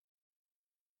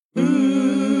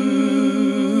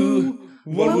Ooh,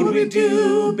 what would we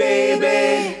do,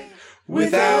 baby,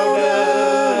 without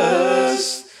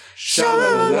us?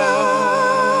 Sha-la-la.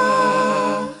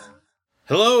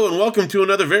 Hello and welcome to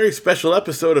another very special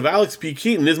episode of Alex P.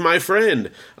 Keaton is My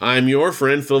Friend. I'm your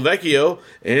friend Phil Vecchio,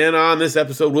 and on this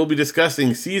episode we'll be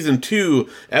discussing Season 2,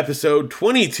 Episode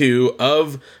 22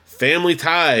 of Family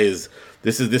Ties.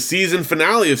 This is the season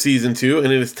finale of Season 2, and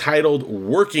it is titled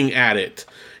Working at It.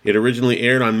 It originally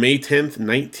aired on May 10th,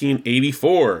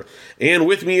 1984. And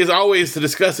with me, as always, to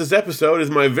discuss this episode is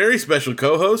my very special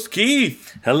co-host,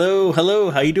 Keith. Hello.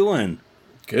 How you doing?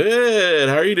 Good.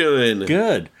 How are you doing?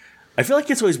 Good. I feel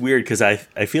like it's always weird because I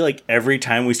feel like every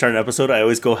time we start an episode, I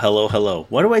always go, hello.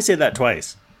 Why do I say that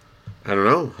twice? I don't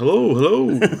know. Hello.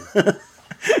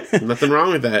 Nothing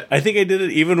wrong with that. I think I did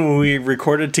it even when we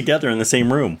recorded together in the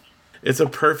same room. It's a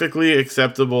perfectly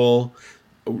acceptable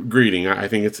greeting. I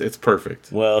think it's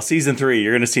perfect. Well, Season 3,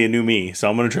 you're going to see a new me, so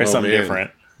I'm going to try something different.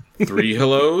 3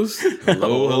 hellos?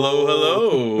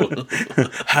 Hello.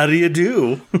 How do you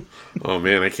do? Oh,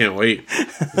 man, I can't wait.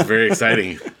 It's very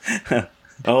exciting.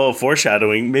 Oh,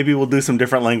 foreshadowing. Maybe we'll do some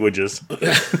different languages.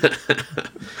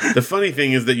 The funny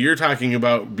thing is that you're talking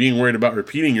about being worried about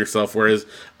repeating yourself, whereas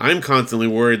I'm constantly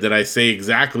worried that I say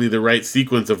exactly the right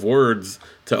sequence of words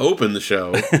to open the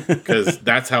show, because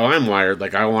that's how I'm wired.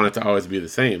 Like, I want it to always be the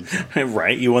same.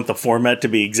 Right? You want the format to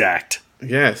be exact.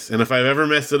 Yes, and if I've ever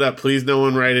messed it up, please no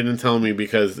one write in and tell me,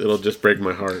 because it'll just break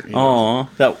my heart. You know?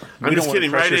 Aw. I'm just kidding.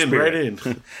 Write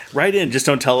in. Write in. Just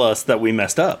don't tell us that we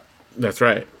messed up. That's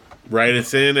right. Write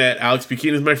us in at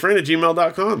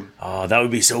alexpkeatonmyfriend@gmail.com. Oh, that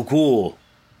would be so cool.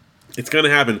 It's going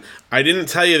to happen. I didn't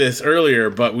tell you this earlier,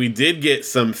 but we did get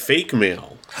some fake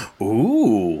mail.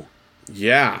 Ooh.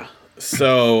 Yeah.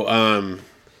 So,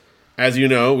 as you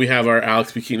know, we have our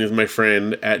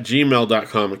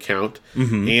alexpkeatonmyfriend@gmail.com account.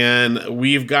 Mm-hmm. And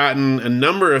we've gotten a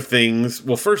number of things.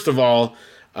 Well, first of all,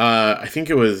 I think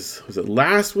it was it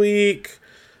last week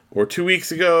or 2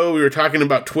 weeks ago? We were talking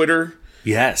about Twitter.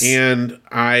 Yes. And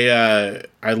I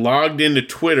logged into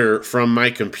Twitter from my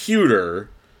computer,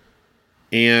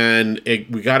 and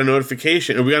we got a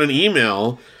notification, or we got an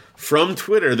email from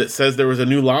Twitter that says there was a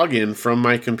new login from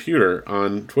my computer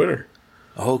on Twitter.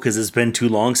 Oh, because it's been too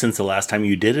long since the last time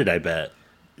you did it, I bet.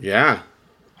 Yeah.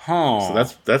 Huh.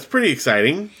 So that's pretty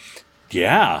exciting.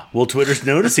 Yeah. Well, Twitter's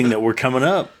noticing that we're coming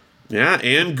up. Yeah,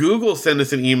 and Google sent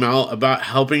us an email about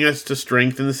helping us to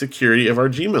strengthen the security of our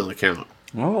Gmail account.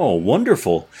 Oh,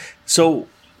 wonderful. So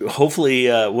hopefully,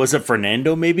 was it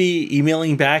Fernando maybe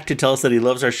emailing back to tell us that he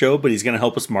loves our show, but he's going to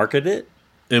help us market it?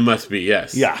 It must be,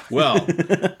 yes. Yeah. Well,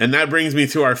 and that brings me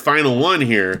to our final one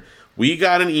here. We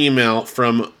got an email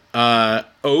from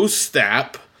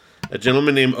Ostap, a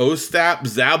gentleman named Ostap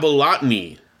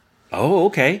Zabolotny. Oh,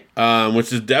 okay.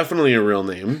 Which is definitely a real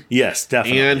name. Yes,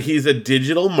 definitely. And he's a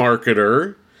digital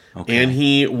marketer, and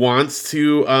he wants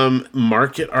to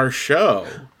market our show.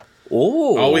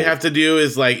 Oh. All we have to do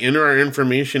is enter our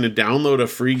information and download a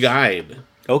free guide.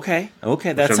 Okay.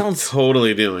 That sounds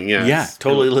totally doing. Yes. Yeah,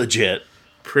 totally legit.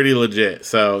 Pretty legit.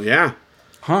 So yeah.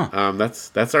 Huh.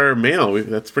 That's our mail.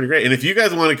 That's pretty great. And if you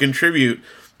guys want to contribute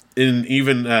in an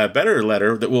even better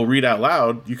letter that we'll read out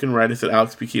loud, you can write us at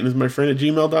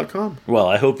alexpkeatonmyfriend@gmail.com. Well,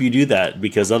 I hope you do that,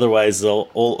 because otherwise old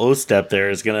Ostep there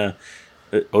is gonna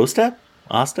Ostep?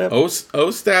 Ostep?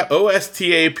 Ostap. OSTAP. Oh,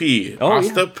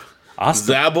 Ostap. yeah. Ostap.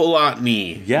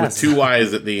 Zabolotny. Yes. With 2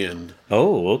 Y's at the end.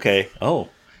 Oh, okay. Oh.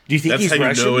 Do you think That's he's how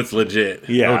Russian? you know it's legit.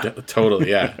 Yeah. Oh, totally,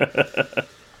 yeah.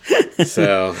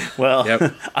 So, well,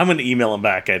 yep. I'm going to email him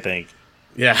back, I think.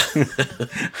 Yeah.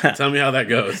 Tell me how that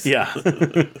goes. Yeah.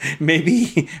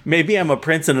 maybe I'm a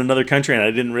prince in another country and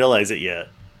I didn't realize it yet.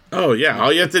 Oh, yeah.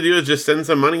 All you have to do is just send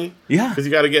some money. Yeah. Because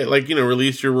you got to get,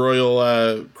 release your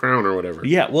royal crown or whatever.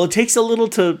 Yeah. Well, it takes a little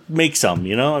to make some,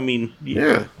 I mean.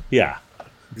 Yeah. Yeah.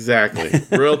 Exactly.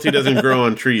 Royalty doesn't grow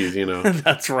on trees,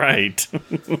 That's right.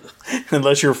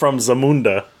 Unless you're from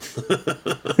Zamunda.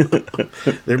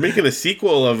 They're making a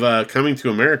sequel of Coming to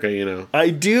America, I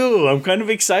do. I'm kind of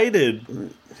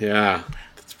excited. Yeah.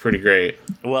 That's pretty great.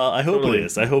 Well, I hope it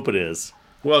is.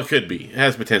 Well, it could be. It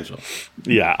has potential.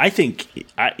 Yeah, I think,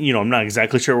 I'm not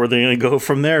exactly sure where they're going to go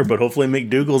from there, but hopefully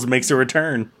McDougal's makes a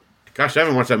return. Gosh, I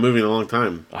haven't watched that movie in a long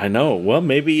time. I know. Well,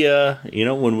 maybe,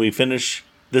 when we finish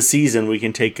the season, we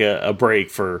can take a break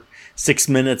for 6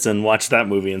 minutes and watch that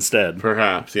movie instead.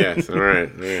 Perhaps, yes. All right.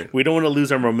 We don't want to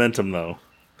lose our momentum, though.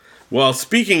 Well,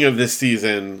 speaking of this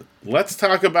season, let's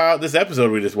talk about this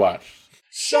episode we just watched.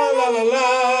 Sha-la-la-la.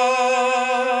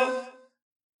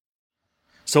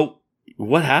 So,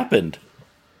 what happened?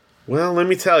 Well, let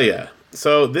me tell you.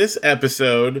 So, this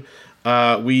episode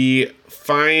we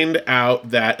find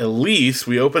out that Elise,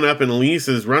 we open up and Elise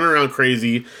is running around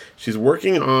crazy. She's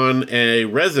working on a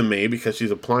resume because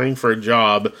she's applying for a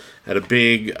job at a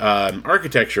big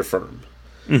architecture firm.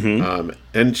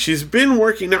 And she's been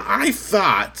working. Now, I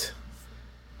thought,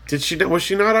 was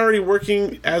she not already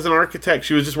working as an architect?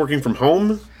 She was just working from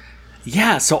home?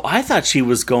 Yeah, so I thought she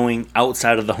was going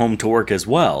outside of the home to work as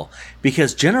well,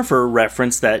 because Jennifer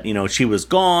referenced that, she was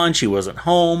gone, she wasn't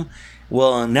home.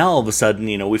 Well, now all of a sudden,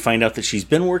 we find out that she's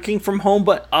been working from home,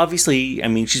 but obviously,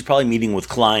 she's probably meeting with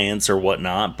clients or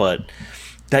whatnot, but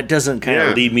that doesn't kind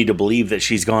of lead me to believe that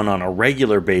she's gone on a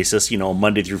regular basis,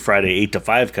 Monday through Friday, 8 to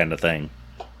 5 kind of thing.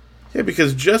 Yeah,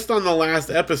 because just on the last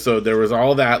episode, there was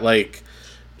all that,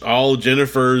 all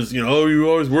Jennifer's, oh, you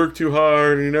always work too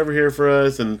hard and you're never here for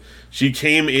us. And she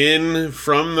came in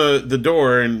from the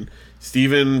door and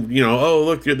Steven, oh,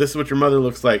 look, this is what your mother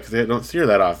looks like, because they don't see her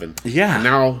that often. Yeah. And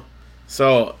now,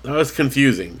 so that was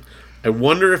confusing. I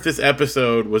wonder if this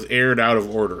episode was aired out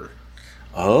of order.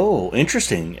 Oh,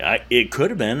 interesting. It could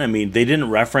have been. They didn't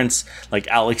reference,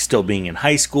 Alex still being in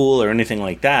high school or anything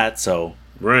like that, so.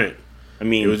 Right.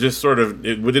 It was just sort of,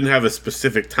 we didn't have a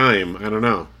specific time. I don't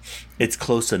know. It's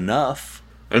close enough.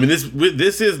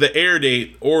 This is the air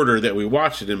date order that we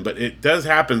watched it in, but it does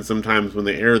happen sometimes when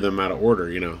they air them out of order,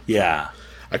 Yeah.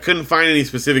 I couldn't find any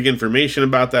specific information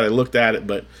about that. I looked at it,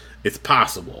 but it's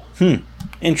possible.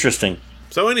 Interesting.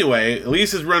 So anyway,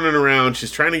 Elise is running around.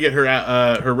 She's trying to get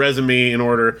her resume in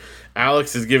order.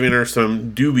 Alex is giving her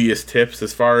some dubious tips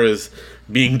as far as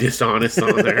being dishonest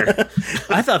on there.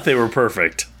 I thought they were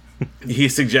perfect. He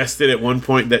suggested at one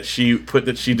point that she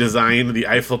designed the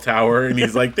Eiffel Tower, and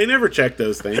he's like, they never check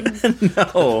those things.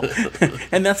 No.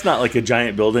 And that's not like a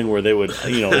giant building where they would,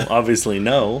 obviously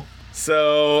know.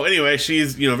 So anyway,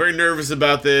 she's, very nervous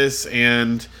about this,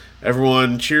 and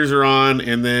everyone cheers her on,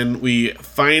 and then we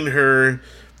find her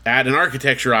at an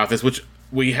architecture office, which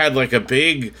we had a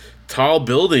big, tall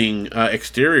building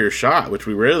exterior shot, which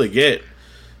we rarely get,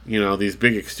 these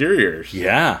big exteriors.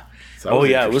 Yeah. Oh,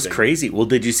 yeah, it was crazy. Well,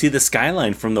 did you see the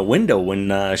skyline from the window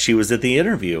when she was at the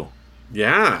interview?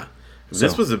 Yeah.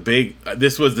 This was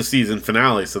this was the season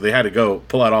finale, so they had to go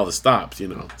pull out all the stops,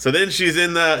 So then she's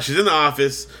in the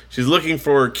office. She's looking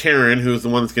for Karen, who's the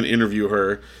one that's going to interview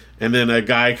her. And then a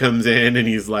guy comes in and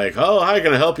he's like, oh, hi,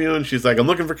 can I help you? And she's like, I'm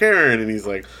looking for Karen. And he's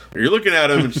like, you're looking at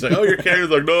him. And she's like, oh, you're Karen. He's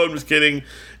like, no, I'm just kidding.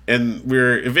 And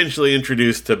we're eventually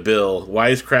introduced to Bill,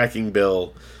 wisecracking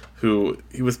Bill,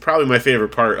 he was probably my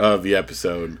favorite part of the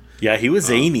episode. Yeah, he was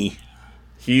zany.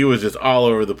 He was just all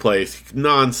over the place,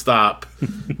 nonstop.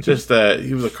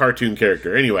 He was a cartoon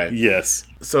character. Anyway. Yes.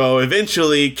 So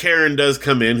eventually, Karen does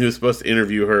come in, who's supposed to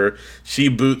interview her. She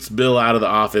boots Bill out of the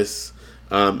office,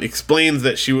 explains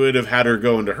that she would have had her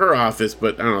go into her office,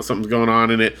 but I don't know, something's going on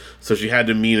in it, so she had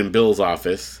to meet in Bill's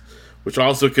office, which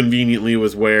also conveniently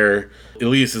was where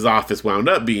Elise's office wound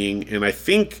up being, and I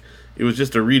think it was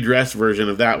just a redressed version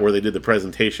of that where they did the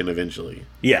presentation eventually.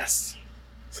 Yes.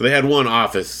 So they had one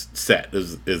office set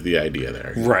is the idea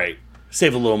there. Right.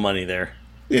 Save a little money there.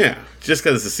 Yeah. Just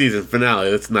because it's the season finale,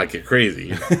 let's not get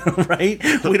crazy. Right?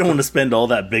 We don't want to spend all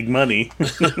that big money.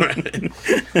 Right.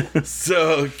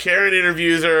 So Karen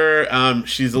interviews her.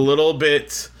 She's a little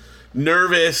bit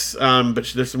nervous,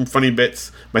 but there's some funny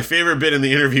bits. My favorite bit in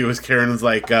the interview was Karen's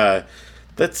like,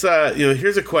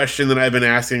 here's a question that I've been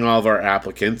asking all of our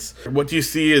applicants. What do you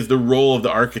see as the role of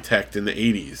the architect in the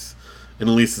 80s? And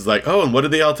Elise is like, oh, and what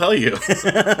did they all tell you?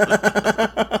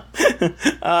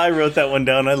 I wrote that one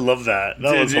down. I love that.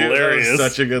 That was hilarious. That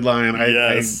was such a good line.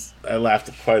 Yes. I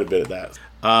laughed quite a bit at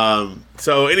that.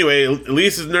 So anyway,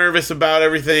 Elise is nervous about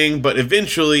everything, but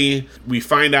eventually we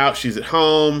find out she's at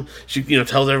home. She,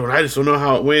 tells everyone, I just don't know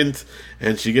how it went.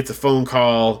 And she gets a phone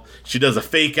call. She does a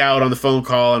fake out on the phone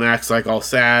call and acts like all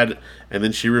sad. And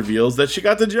then she reveals that she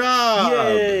got the job.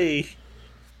 Yay!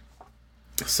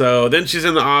 So then she's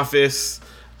in the office.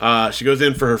 She goes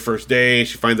in for her first day.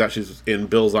 She finds out she's in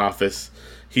Bill's office.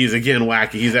 He's again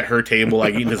wacky. He's at her table,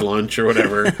 eating his lunch or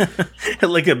whatever.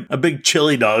 Like a big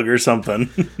chili dog or something.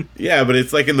 Yeah, but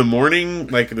it's in the morning,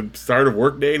 the start of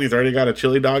work day, and he's already got a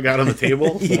chili dog out on the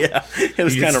table. So yeah, it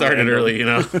was kind of started early,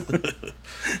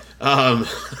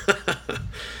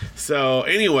 So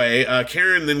anyway,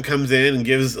 Karen then comes in and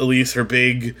gives Elise her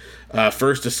big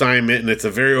first assignment, and it's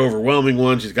a very overwhelming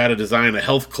one. She's got to design a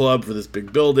health club for this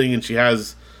big building, and she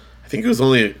has, I think it was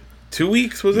only 2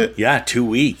 weeks, was it? Yeah, 2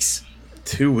 weeks.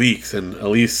 2 weeks, and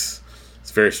Elise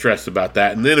is very stressed about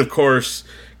that. And then, of course,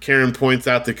 Karen points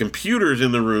out the computers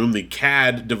in the room, the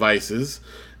CAD devices,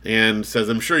 and says,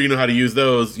 I'm sure you know how to use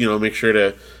those. Make sure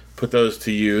to put those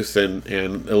to use, and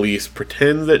Elise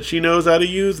pretends that she knows how to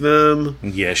use them.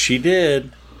 Yes, she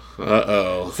did.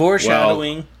 Uh-oh.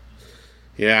 Foreshadowing. Well,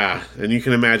 yeah, and you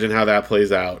can imagine how that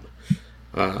plays out.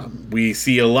 We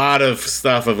see a lot of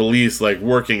stuff of Elise, like,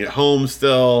 working at home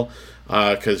still,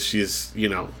 because she's,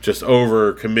 just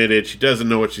over committed. She doesn't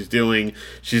know what she's doing.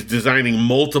 She's designing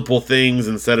multiple things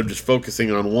instead of just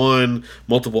focusing on one,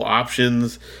 multiple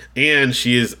options. And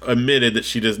she has admitted that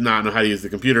she does not know how to use the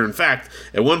computer. In fact,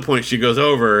 at one point she goes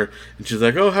over and she's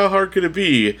like, oh, how hard could it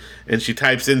be? And she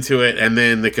types into it, and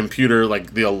then the computer,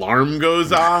 like, the alarm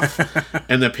goes off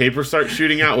and the paper starts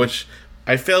shooting out, which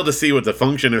I fail to see what the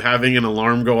function of having an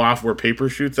alarm go off where paper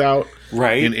shoots out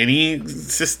in any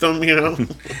system,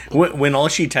 When all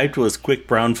she typed was quick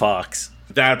brown fox.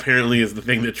 That apparently is the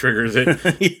thing that triggers it.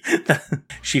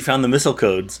 She found the missile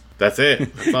codes. That's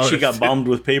it. That's she got bombed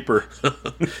with paper.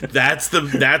 That's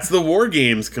the War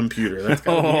Games computer.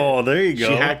 There you go.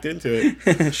 She hacked into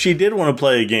it. She did want to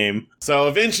play a game. So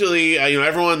eventually,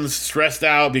 everyone's stressed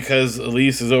out because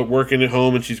Elise is working at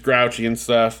home and she's grouchy and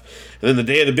stuff. And then the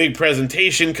day of the big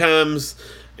presentation comes,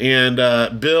 and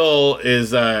Bill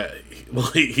is...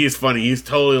 he's funny. He's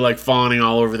totally, like, fawning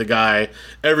all over the guy.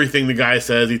 Everything the guy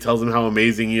says, he tells him how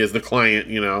amazing he is, the client,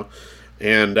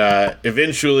 And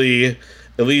eventually,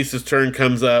 Elise's turn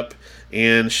comes up,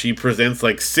 and she presents,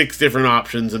 like, 6 different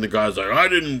options, and the guy's like, I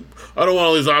don't want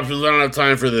all these options. I don't have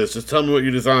time for this. Just tell me what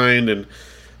you designed. And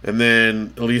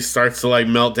then Elise starts to, like,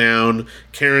 melt down.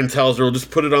 Karen tells her, well,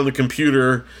 just put it on the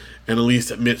computer. And Elise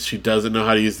admits she doesn't know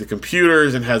how to use the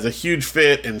computers and has a huge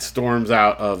fit and storms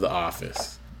out of the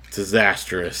office.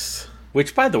 Disastrous.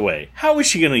 Which, by the way, how is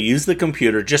she going to use the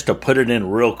computer just to put it in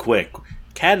real quick?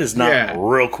 CAD is not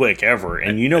real quick ever.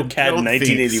 And CAD in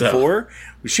 1984,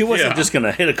 she wasn't just going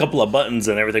to hit a couple of buttons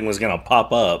and everything was going to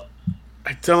pop up.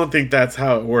 I don't think that's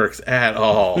how it works at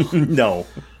all. No.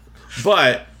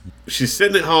 But she's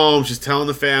sitting at home, she's telling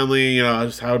the family,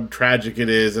 just how tragic it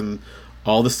is, and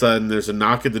all of a sudden there's a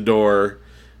knock at the door,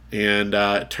 and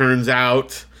it turns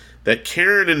out that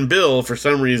Karen and Bill, for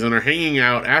some reason, are hanging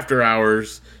out after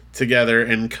hours together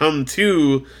and come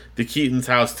to the Keaton's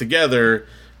house together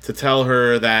to tell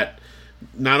her that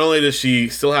not only does she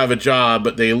still have a job,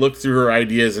 but they looked through her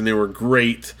ideas and they were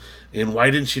great. And why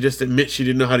didn't she just admit she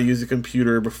didn't know how to use a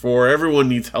computer before? Everyone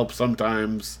needs help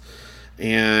sometimes.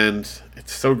 And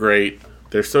it's so great.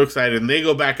 They're so excited. And they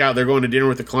go back out. They're going to dinner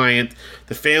with the client.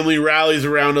 The family rallies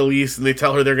around Elise and they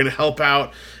tell her they're going to help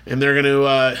out. And they're going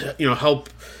to, help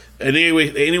in any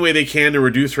way they can to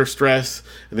reduce her stress.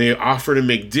 And they offer to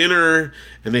make dinner,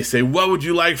 and they say, what would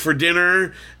you like for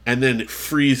dinner? And then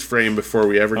freeze frame before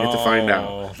we ever get to find out.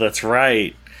 Oh, that's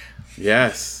right.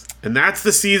 Yes. And that's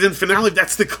the season finale.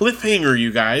 That's the cliffhanger,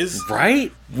 you guys.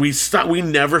 Right? We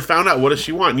never found out, what does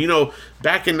she want?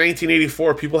 Back in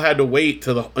 1984, people had to wait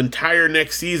till the entire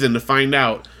next season to find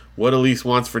out what Elise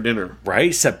wants for dinner.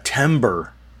 Right?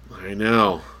 September. I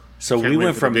know. So we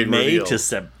went from May to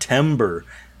September.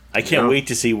 I can't wait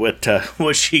to see what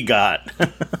she got.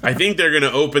 I think they're going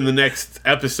to open the next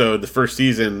episode, the first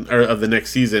season, or of the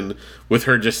next season, with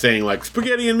her just saying, like,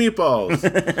 spaghetti and meatballs.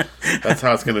 That's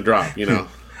how it's going to drop,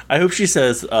 I hope she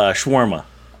says shawarma.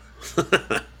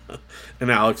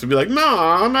 And Alex would be like,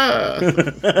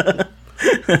 Mama.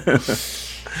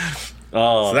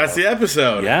 So that's the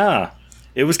episode. Yeah.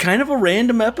 It was kind of a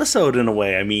random episode in a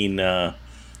way. I mean,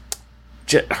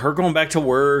 her going back to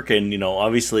work, and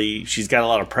obviously she's got a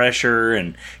lot of pressure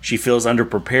and she feels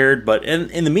underprepared, but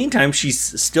in the meantime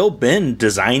she's still been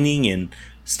designing and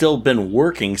still been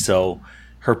working, so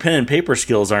her pen and paper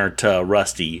skills aren't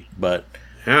rusty. But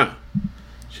yeah,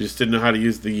 she just didn't know how to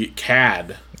use the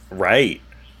CAD, right?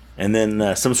 And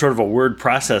then some sort of a word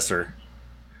processor.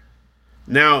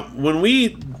 Now, when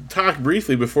we talked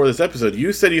briefly before this episode,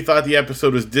 you said you thought the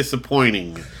episode was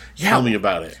disappointing. Yeah. Tell me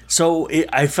about it. So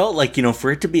I felt like,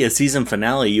 for it to be a season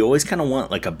finale, you always kind of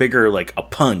want like a bigger, like a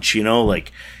punch,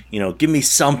 give me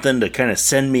something to kind of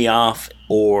send me off,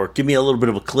 or give me a little bit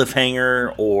of a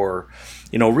cliffhanger, or,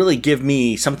 really give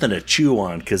me something to chew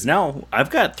on. Because now I've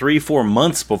got 3-4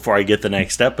 months before I get the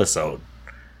next episode.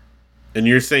 And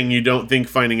you're saying you don't think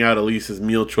finding out Elise's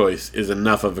meal choice is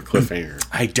enough of a cliffhanger?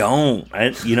 I don't.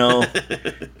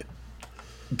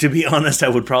 To be honest, I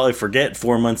would probably forget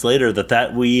 4 months later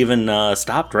that we even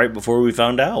stopped right before we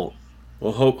found out.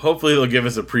 Well, hopefully they'll give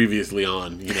us a previously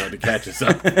on, to catch us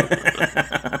up.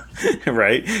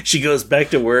 Right? She goes back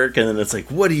to work, and then it's like,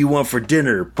 what do you want for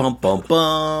dinner? Bum, bum,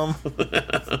 bum.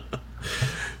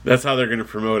 That's how they're going to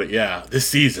promote it. Yeah, this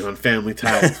season on Family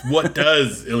Ties. What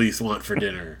does Elise want for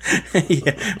dinner?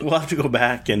 Yeah, we'll have to go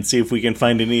back and see if we can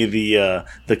find any of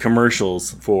the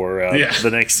commercials for the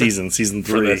next season, season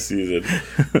 3. For this season.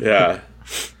 Yeah.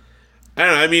 I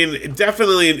don't know. I mean,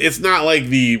 definitely, it's not like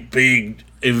the big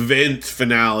event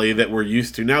finale that we're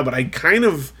used to now, but I kind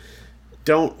of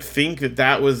don't think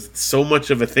that was so much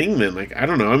of a thing then. Like, I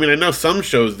don't know. I mean, I know some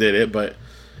shows did it, but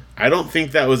I don't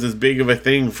think that was as big of a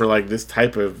thing for, like, this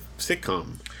type of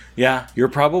sitcom. Yeah, you're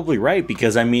probably right,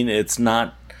 because, I mean, it's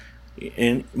not...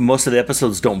 And most of the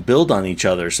episodes don't build on each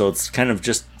other, so it's kind of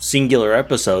just singular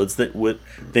episodes that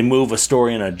they move a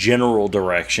story in a general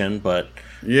direction, but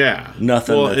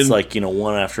nothing that's like,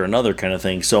 one after another kind of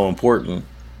thing so important.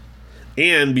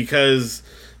 And because,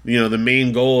 the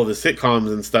main goal of the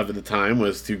sitcoms and stuff at the time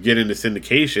was to get into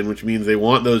syndication, which means they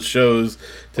want those shows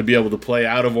to be able to play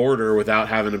out of order without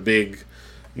having a big,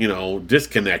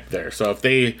 disconnect there. So if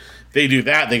they do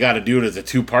that, they got to do it as a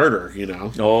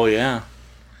two-parter, Oh, yeah.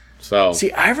 So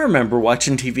see, I remember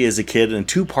watching TV as a kid, and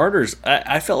two-parters,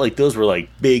 I felt like those were, like,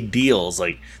 big deals.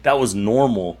 Like, that was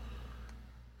normal.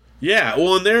 Yeah,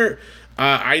 well, and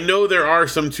I know there are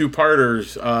some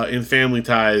two-parters in Family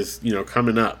Ties,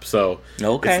 coming up. So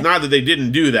It's not that they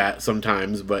didn't do that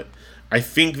sometimes, but I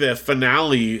think the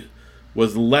finale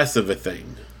was less of a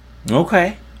thing.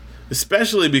 Okay.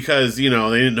 Especially because, they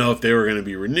didn't know if they were going to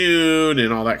be renewed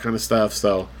and all that kind of stuff,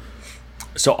 So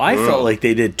I felt like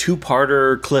they did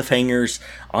two-parter cliffhangers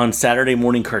on Saturday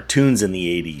morning cartoons in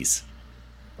the 80s.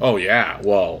 Oh, yeah.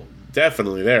 Well,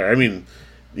 definitely there. I mean,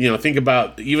 think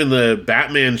about even the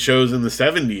Batman shows in the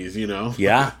 70s,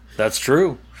 Yeah, that's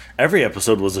true. Every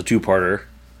episode was a two-parter.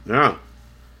 Yeah.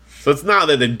 So it's not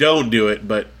that they don't do it,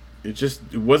 but it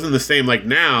wasn't the same. Like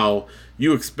now,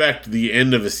 you expect the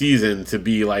end of a season to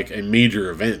be like a major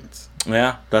event.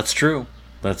 Yeah, that's true.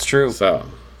 That's true. So...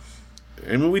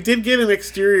 I mean, we did get an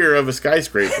exterior of a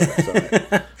skyscraper,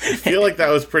 so I feel like that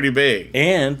was pretty big.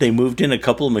 And they moved in a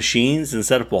couple of machines and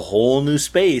set up a whole new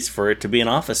space for it to be an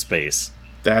office space.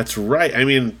 That's right. I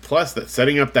mean, plus that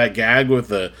setting up that gag with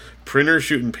the printer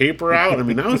shooting paper out, I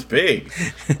mean, that was big.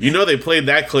 They played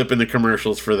that clip in the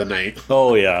commercials for the night.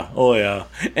 Oh, yeah. Oh, yeah.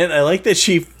 And I like that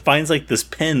she finds, like, this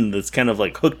pen that's kind of,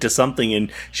 like, hooked to something,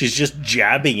 and she's just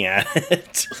jabbing at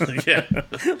it. Yeah.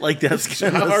 Like, that's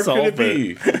going How to hard solve could it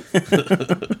be?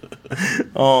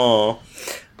 Oh.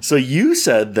 So you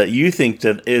said that you think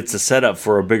that it's a setup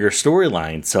for a bigger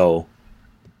storyline, so...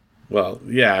 Well,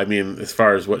 yeah, I mean, as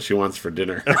far as what she wants for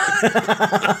dinner.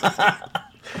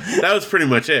 That was pretty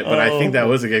much it, but I think that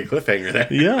was a good cliffhanger there.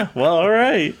 Yeah, well, all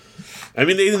right. I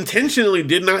mean, they intentionally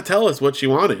did not tell us what she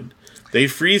wanted. They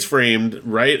freeze framed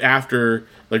right after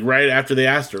they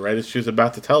asked her, right as she was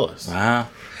about to tell us. Wow.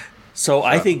 So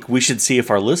I think we should see if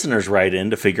our listeners write in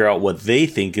to figure out what they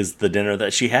think is the dinner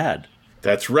that she had.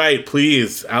 That's right.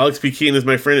 Please. Alex P. Keaton is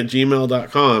my friend at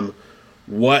gmail.com.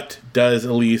 What does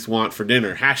Elise want for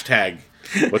dinner? Hashtag.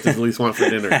 What does Elise want for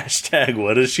dinner? Hashtag,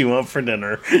 what does she want for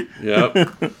dinner?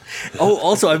 Yep. Oh,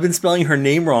 also, I've been spelling her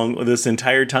name wrong this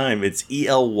entire time. It's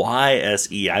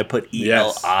Elyse. I put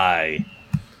Eli.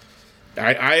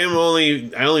 I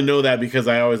only know that because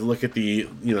I always look at the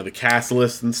the cast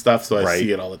list and stuff, so I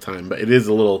see it all the time. But it is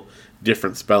a little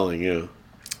different spelling, yeah.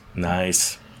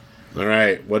 Nice. All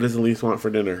right, what does Elise want for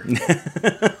dinner?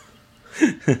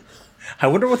 I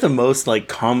wonder what the most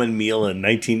common meal in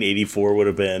 1984 would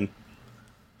have been.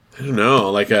 I don't know,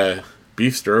 like a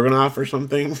beef stroganoff or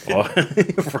something.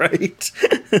 Right.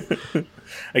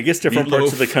 I guess different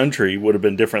parts of the country would have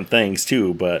been different things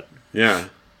too, but yeah.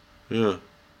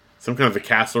 Some kind of a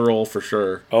casserole for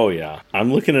sure. Oh yeah,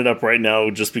 I'm looking it up right now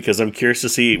just because I'm curious to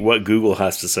see what Google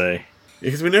has to say.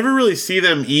 Because we never really see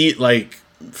them eat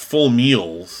full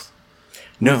meals.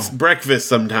 No. It's breakfast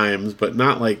sometimes, but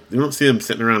not we don't see them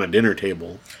sitting around a dinner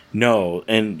table. No,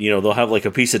 and they'll have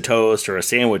a piece of toast or a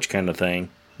sandwich kind of thing.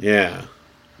 Yeah.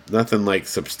 Nothing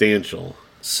substantial.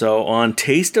 So on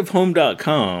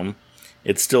tasteofhome.com,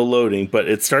 it's still loading, but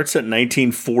it starts at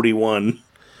 1941.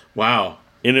 Wow.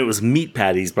 And it was meat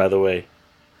patties, by the way.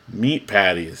 Meat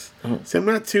patties. Oh. See, I'm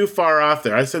not too far off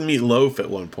there. I said meatloaf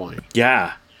at one point.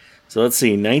 Yeah. So let's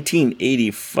see.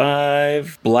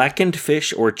 1985, blackened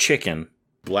fish or chicken.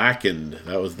 Blackened.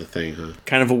 That was the thing, huh?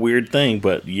 Kind of a weird thing,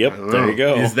 but yep, there you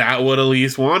go. Is that what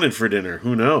Elise wanted for dinner?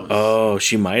 Who knows? Oh,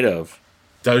 she might have.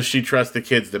 Does she trust the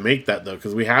kids to make that, though?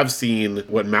 Because we have seen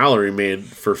what Mallory made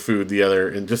for food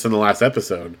just in the last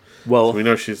episode. Well, so we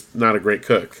know she's not a great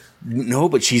cook. No,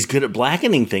 but she's good at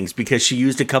blackening things because she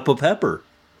used a cup of pepper.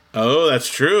 Oh, that's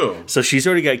true. So she's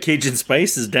already got Cajun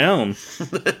spices down.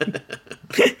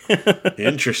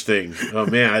 Interesting. Oh,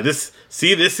 man. This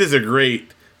is a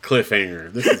great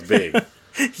cliffhanger. This is big.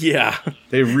 Yeah.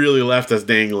 They really left us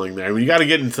dangling there. I mean, you got to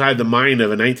get inside the mind of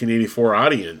a 1984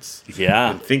 audience.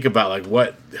 Yeah. And think about, like,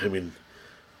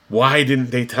 why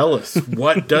didn't they tell us?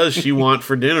 What does she want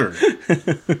for dinner?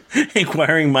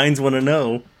 Inquiring minds want to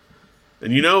know.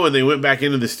 And when they went back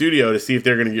into the studio to see if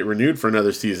they're going to get renewed for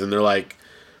another season, they're like,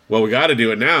 well, we got to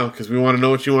do it now because we want to know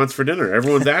what she wants for dinner.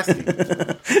 Everyone's asking.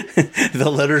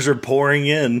 The letters are pouring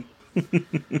in.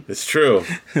 It's true.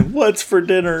 What's for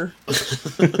dinner?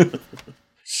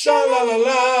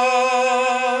 Sha-la-la-la.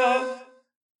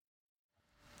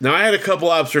 Now, I had a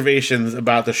couple observations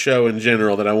about the show in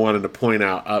general that I wanted to point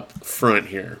out up front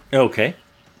here. Okay.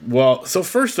 Well, so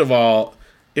first of all,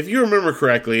 if you remember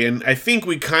correctly, and I think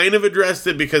we kind of addressed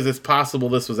it because it's possible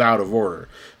this was out of order,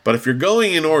 but if you're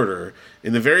going in order,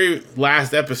 in the very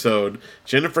last episode,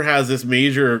 Jennifer has this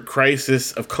major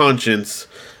crisis of conscience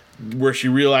where she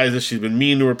realizes she's been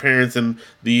mean to her parents. And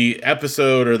the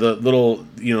episode, or the little,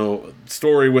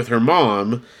 story with her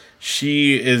mom,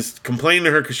 she is complaining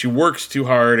to her because she works too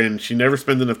hard and she never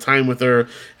spends enough time with her.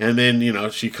 And then,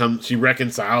 she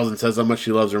reconciles and says how much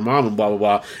she loves her mom and blah, blah,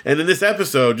 blah. And in this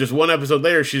episode, just one episode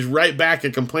later, she's right back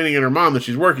at complaining at her mom that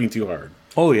she's working too hard.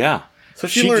 Oh, yeah. So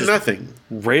she learned just nothing.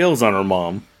 Rails on her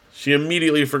mom. She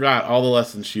immediately forgot all the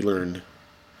lessons she learned.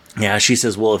 Yeah, she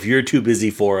says, well, if you're too busy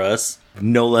for us,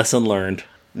 no lesson learned.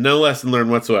 No lesson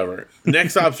learned whatsoever.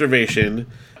 Next observation,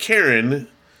 Karen,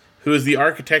 who is the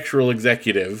architectural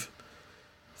executive.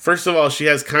 First of all, she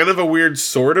has kind of a weird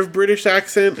sort of British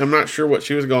accent. I'm not sure what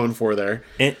she was going for there.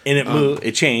 And it moved.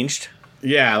 It changed.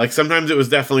 Yeah, like sometimes it was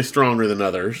definitely stronger than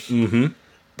others. Mm-hmm.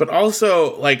 But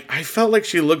also, I felt like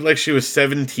she looked like she was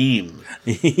 17.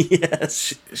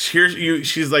 Yes.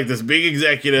 She's like this big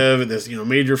executive at this,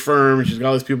 major firm, and she's got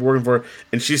all these people working for her,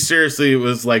 and she seriously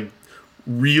was like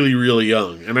really, really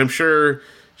young. And I'm sure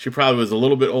she probably was a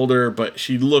little bit older, but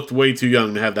she looked way too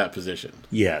young to have that position.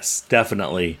 Yes,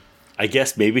 definitely. I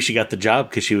guess maybe she got the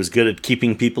job because she was good at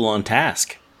keeping people on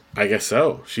task. I guess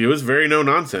so. She was very no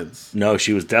nonsense. No,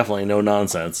 she was definitely no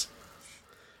nonsense.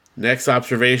 Next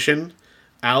observation,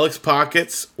 Alex's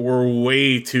pockets were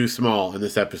way too small in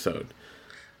this episode.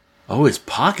 Oh, his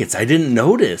pockets. I didn't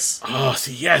notice. Oh,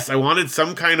 see, yes. I wanted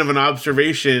some kind of an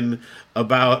observation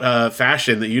about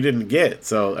fashion that you didn't get.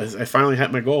 So I finally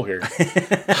had my goal here.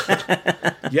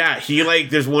 Yeah,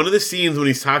 there's one of the scenes when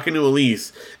he's talking to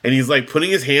Elise, and he's, putting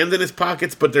his hands in his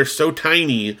pockets, but they're so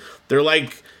tiny. They're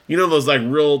like, those,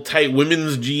 real tight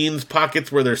women's jeans pockets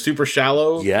where they're super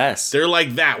shallow? Yes. They're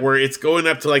like that, where it's going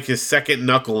up to, his second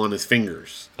knuckle on his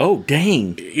fingers. Oh,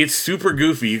 dang. It's super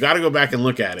goofy. You got to go back and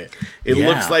look at it. It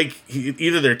looks like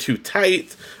either they're too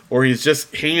tight or he's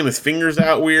just hanging his fingers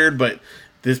out weird, but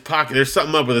there's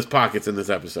something up with his pockets in this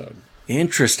episode.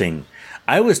 Interesting.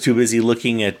 I was too busy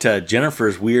looking at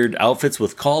Jennifer's weird outfits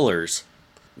with collars.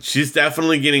 She's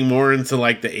definitely getting more into the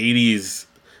 80s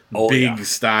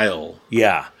style.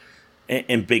 Yeah.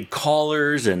 And big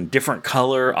collars and different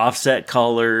color, offset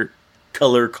color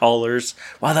collars.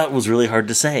 Wow, that was really hard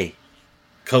to say.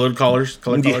 Colored collars?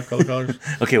 Colored collars?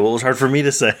 Okay, well, it was hard for me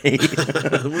to say.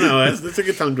 No, that's a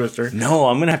good tongue twister. No,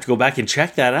 I'm going to have to go back and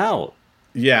check that out.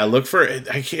 Yeah, look for it.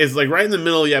 It's right in the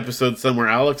middle of the episode somewhere.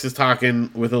 Alex is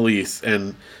talking with Elise,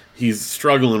 and he's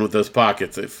struggling with those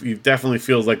pockets. He definitely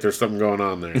feels like there's something going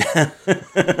on there.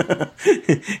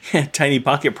 Tiny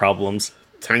pocket problems.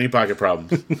 Tiny pocket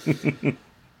problems.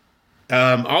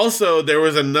 Also, there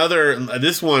was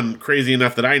this one crazy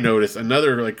enough that I noticed,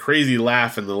 another crazy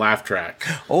laugh in the laugh track.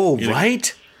 Oh,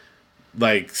 right?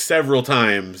 Several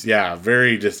times. Yeah,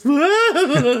 very just...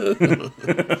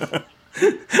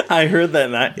 I heard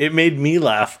that, and it made me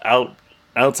laugh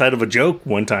outside of a joke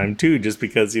one time, too, just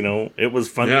because, it was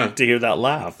fun to hear that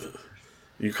laugh.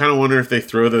 You kind of wonder if they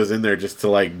throw those in there just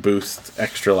to, boost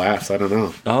extra laughs. I don't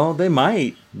know. Oh, they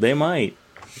might. They might.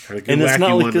 And it's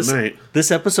not like this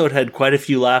episode had quite a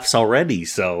few laughs already,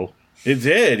 so... It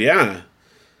did, yeah.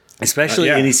 Especially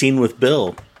any scene with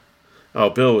Bill. Oh,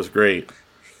 Bill was great.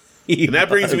 And that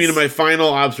brings me to my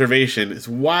final observation, is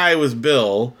why was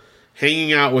Bill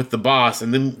hanging out with the boss,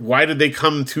 and then why did they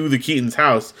come to the Keaton's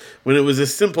house when it was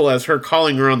as simple as her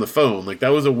calling her on the phone? That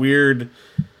was a weird...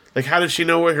 how did she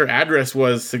know what her address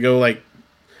was to go, I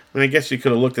guess she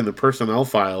could have looked in the personnel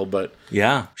file, but...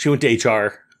 Yeah, she went to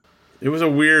HR. It was a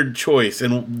weird choice,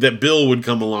 and that Bill would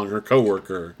come along, her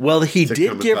coworker. Well, he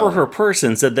did give her purse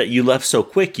and said that you left so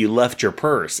quick, you left your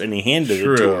purse, and he handed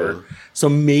it to her. So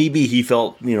maybe he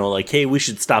felt, hey, we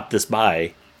should stop this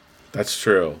by. That's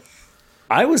true.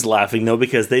 I was laughing, though,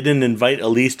 because they didn't invite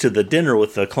Elise to the dinner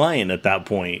with the client at that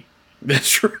point.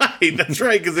 That's right. That's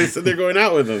right, because they said they're going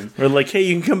out with him. We're like, hey,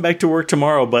 you can come back to work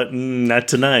tomorrow, but not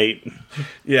tonight.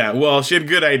 Yeah, well, she had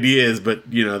good ideas, but,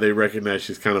 they recognize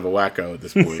she's kind of a wacko at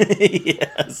this point.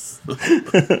 Yes.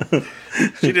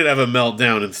 She did have a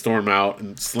meltdown and storm out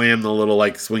and slam the little,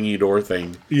 swingy door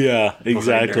thing. Yeah,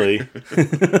 exactly.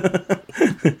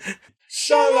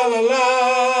 Sha-la-la-la.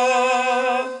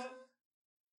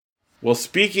 Well,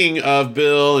 speaking of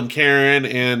Bill and Karen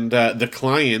and the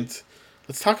client,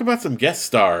 let's talk about some guest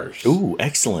stars. Ooh,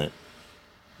 excellent.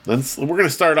 We're going to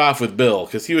start off with Bill,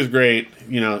 because he was great.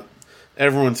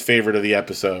 Everyone's favorite of the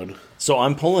episode. So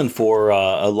I'm pulling for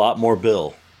a lot more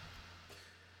Bill.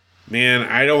 Man,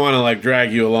 I don't want to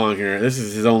drag you along here. This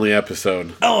is his only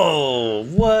episode. Oh,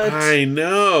 what? I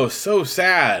know, so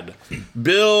sad.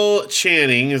 Bill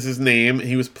Channing is his name.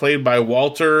 He was played by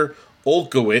Walter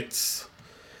Olkowitz,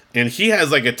 and he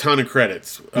has a ton of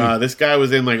credits. This guy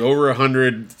was in over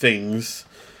 100 things.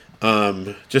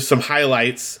 Just some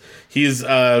highlights. He's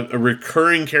a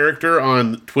recurring character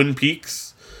on Twin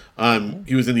Peaks.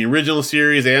 He was in the original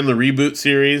series and the reboot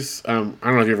series. I don't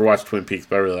know if you ever watched Twin Peaks,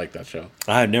 but I really like that show.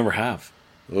 I never have.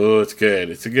 Oh, it's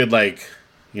good. It's a good,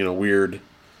 weird,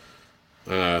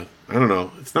 I don't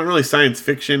know. It's not really science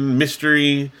fiction,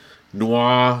 mystery,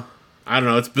 noir. I don't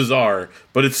know. It's bizarre,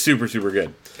 but it's super, super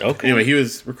good. Okay. Anyway, he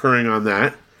was recurring on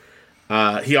that.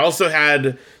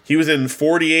 He was in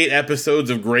 48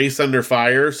 episodes of Grace Under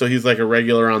Fire, so he's a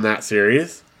regular on that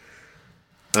series.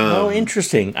 Oh,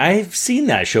 interesting. I've seen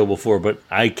that show before, but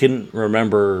I couldn't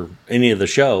remember any of the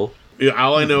show.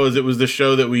 All I know is it was the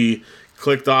show that we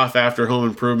clicked off after Home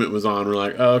Improvement was on. We're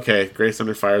like, oh, okay, Grace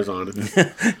Under Fire's on.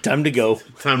 Time to go.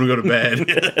 Time to go to bed.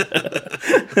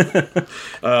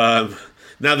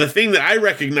 Now, the thing that I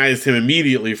recognized him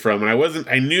immediately from, and I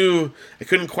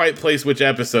couldn't quite place which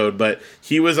episode, but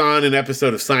he was on an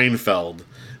episode of Seinfeld.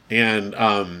 And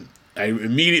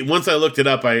once I looked it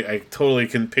up, I totally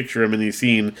can picture him in the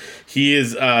scene. He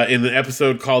is in an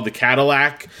episode called The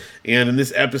Cadillac, and in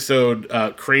this episode,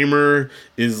 Kramer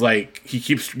is he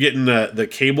keeps getting the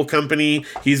cable company.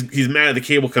 He's mad at the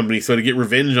cable company, so to get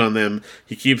revenge on them,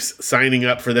 he keeps signing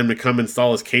up for them to come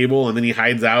install his cable, and then he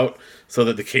hides out so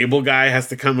that the cable guy has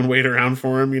to come and wait around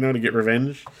for him, to get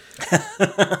revenge.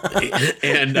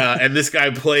 And this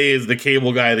guy plays the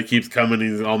cable guy that keeps coming.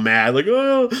 He's all mad,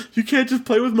 oh, you can't just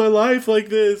play with my life like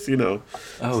this, Oh,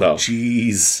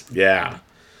 jeez. Yeah.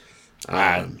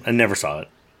 I never saw it.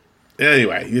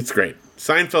 Anyway, it's great.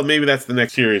 Seinfeld, maybe that's the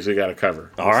next series we got to cover.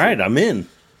 All right, I'm in.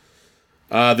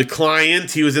 The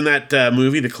Client, he was in that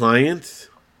movie, The Client.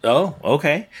 Oh,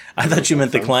 okay. I thought you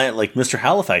meant the client like Mr.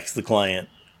 Halifax, the client.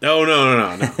 Oh,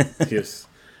 no. He was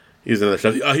in another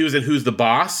stuff. He was in Who's the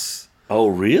Boss? Oh,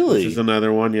 really? Which is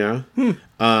another one, yeah.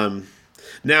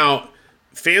 Now,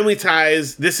 Family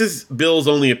Ties, this is Bill's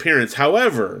only appearance.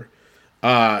 However,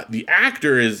 the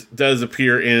actor does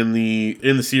appear in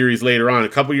the series later on. A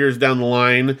couple years down the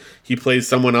line, he plays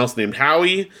someone else named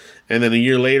Howie, and then a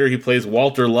year later, he plays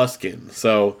Walter Luskin.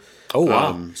 So, oh,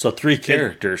 wow. So 3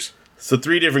 characters. So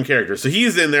 3 different characters. So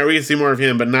he's in there. We can see more of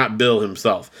him, but not Bill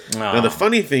himself. Oh. Now, the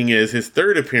funny thing is, his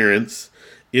third appearance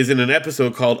is in an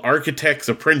episode called Architect's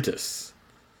Apprentice.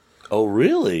 Oh,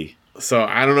 really? So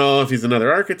I don't know if he's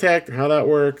another architect or how that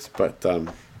works, but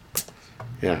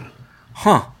yeah.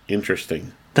 Huh.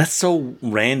 Interesting. That's so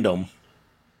random.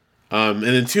 And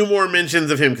then 2 more mentions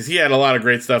of him, because he had a lot of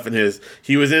great stuff in his.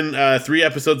 He was in 3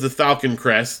 episodes of Falcon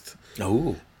Crest.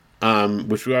 Oh.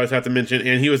 Which we always have to mention,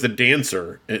 and he was a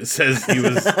dancer. It says he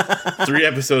was 3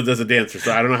 episodes as a dancer,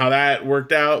 so I don't know how that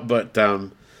worked out, but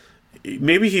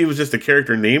maybe he was just a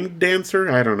character named Dancer?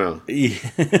 I don't know.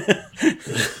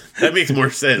 That makes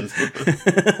more sense.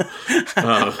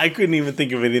 I couldn't even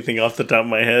think of anything off the top of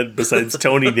my head besides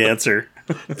Tony Dancer.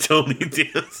 Tony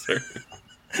Dancer.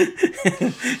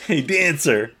 Hey,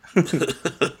 Dancer.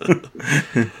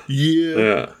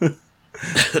 Yeah.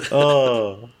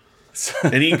 Oh.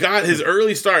 And he got his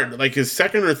early start, his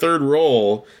second or third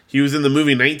role. He was in the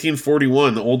movie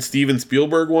 1941, the old Steven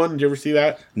Spielberg one. Did you ever see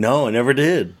that? No, I never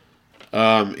did.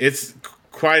 It's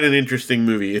quite an interesting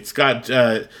movie. It's got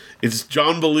it's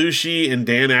John Belushi and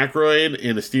Dan Aykroyd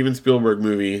in a Steven Spielberg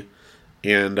movie,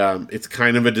 and it's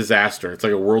kind of a disaster. It's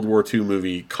like a World War II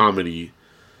movie comedy.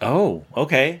 Oh,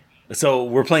 okay. So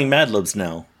we're playing Mad Libs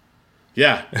now.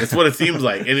 Yeah, that's what it seems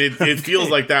like, and it feels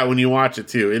like that when you watch it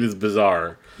too. It is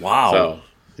bizarre. Wow. So,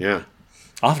 yeah.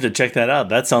 I'll have to check that out.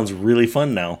 That sounds really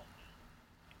fun now.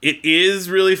 It is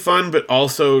really fun, but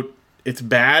also it's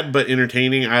bad but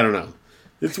entertaining. I don't know.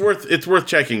 It's worth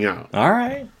checking out. All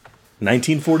right.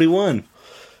 1941.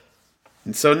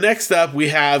 And so next up, we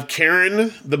have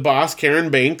Karen, the boss, Karen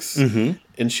Banks.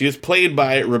 And she is played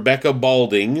by Rebecca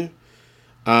Balding.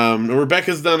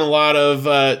 Rebecca's done a lot of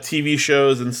TV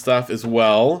shows and stuff as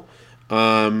well.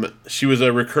 She was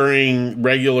a recurring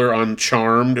regular on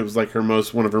Charmed. It was like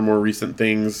one of her more recent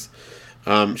things.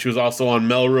 She was also on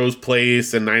Melrose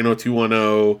Place and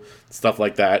 90210, stuff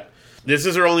like that. This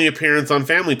is her only appearance on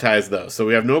Family Ties, though. So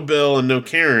we have no Bill and no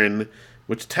Karen,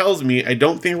 which tells me I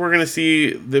don't think we're going to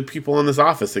see the people in this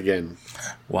office again.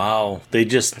 Wow.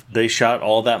 They shot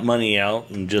all that money out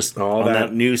and just on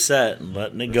that new set and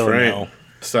letting it go now.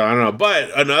 So, I don't know.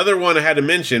 But another one I had to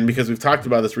mention, because we've talked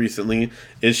about this recently,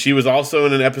 is she was also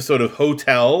in an episode of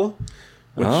Hotel,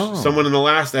 which someone in the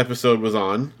last episode was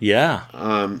on.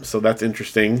 Yeah. So that's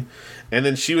interesting. And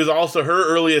then she was also, her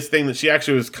earliest thing that she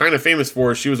actually was kind of famous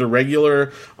for, she was a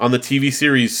regular on the TV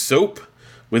series Soap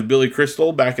with Billy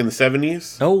Crystal back in the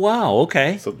 70s. Oh, wow.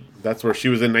 Okay. So that's where she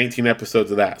was in 19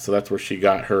 episodes of that. So that's where she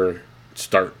got her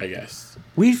start, I guess.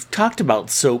 We've talked about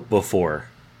Soap before.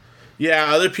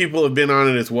 Yeah, other people have been on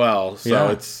it as well. So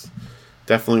it's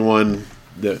definitely one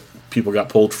that people got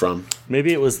pulled from.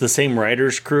 Maybe it was the same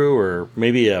writer's crew or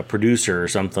maybe a producer or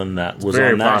something that was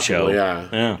Very on that possible,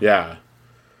 show. Yeah.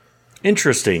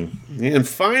 Interesting. And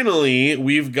finally,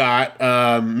 we've got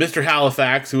Mr.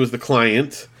 Halifax, who was the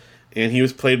client, and he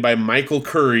was played by Michael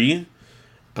Curry.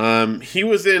 He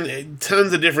was in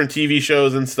tons of different TV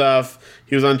shows and stuff.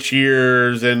 He was on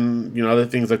Cheers and other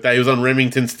things like that. He was on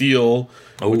Remington Steele,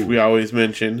 which we always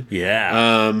mention.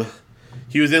 Yeah.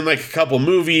 He was in like a couple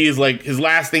movies. Like his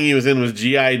last thing he was in was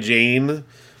G.I. Jane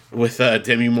with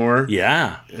Demi Moore.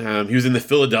 Yeah. He was in the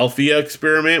Philadelphia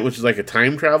Experiment, which is like a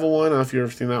time travel one. I don't know if you've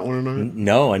ever seen that one or not.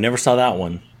 No, I never saw that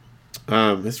one.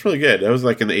 It's really good. That was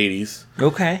like in the 80s.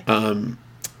 Okay.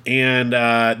 And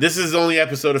this is the only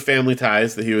episode of Family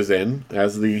Ties that he was in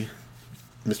as the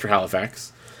Mr.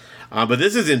 Halifax. But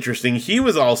this is interesting. He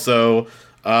was also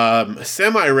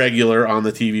semi-regular on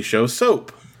the TV show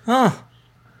Soap. Huh.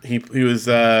 He was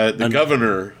the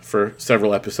governor for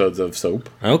several episodes of Soap.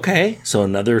 Okay, so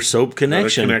another Soap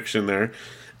connection. Another connection there.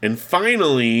 And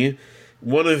finally,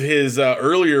 one of his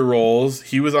earlier roles,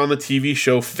 he was on the TV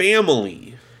show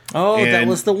Family. Oh, that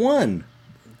was the one.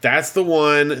 That's the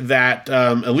one that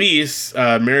Elise,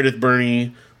 Meredith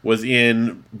Burney, was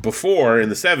in before in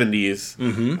the 70s.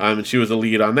 And she was a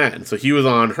lead on that. And so he was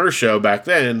on her show back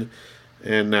then.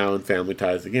 And now in Family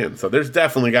Ties again. So there's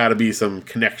definitely got to be some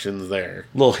connections there.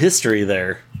 A little history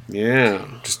there. Yeah.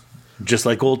 Just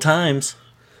like old times.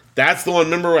 That's the one.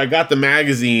 Remember, I got the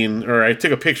magazine, or I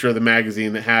took a picture of the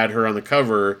magazine that had her on the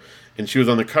cover, and she was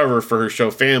on the cover for her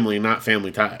show Family, not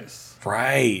Family Ties.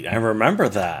 Right. I remember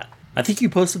that. I think you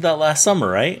posted that last summer,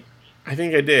 right? I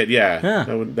think I did, yeah.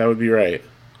 That would be right.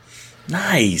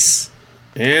 Nice.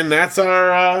 And that's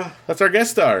our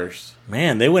guest stars.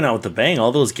 Man, they went out with a bang.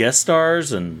 All those guest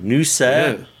stars and new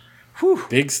set. Yeah. Whew.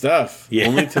 Big stuff. Yeah.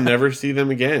 Only to never see them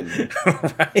again.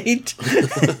 Right?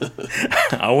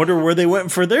 I wonder where they went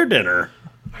for their dinner.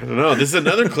 I don't know. This is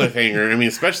another cliffhanger. I mean,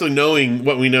 especially knowing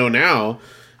what we know now.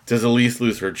 Does Elise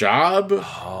lose her job?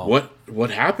 Oh.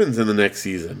 What happens in the next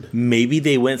season? Maybe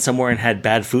they went somewhere and had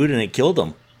bad food and it killed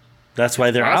them. That's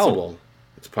why they're out.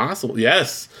 It's possible.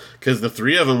 Yes. Because the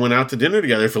three of them went out to dinner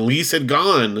together. If Elise had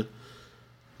gone...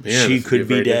 Man, she could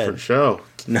be dead. Different show.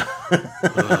 No.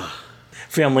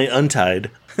 Family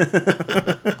Untied.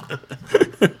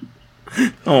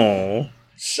 Oh.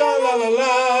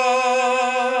 Sha-la-la-la.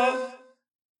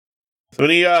 So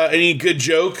any good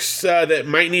jokes that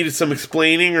might need some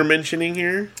explaining or mentioning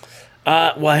here?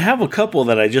 Well, I have a couple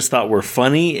that I just thought were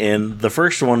funny, and the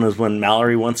first one is when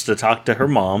Mallory wants to talk to her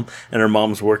mom, and her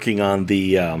mom's working on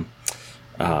the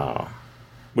what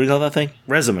do you call that thing?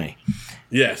 Resume.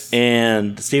 Yes.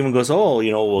 And Stephen goes, oh,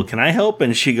 well, can I help?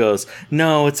 And she goes,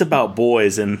 no, it's about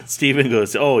boys. And Stephen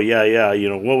goes, oh, yeah,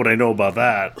 what would I know about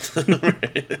that?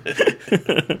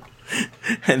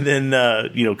 And then,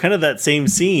 kind of that same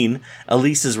scene,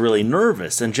 Elise is really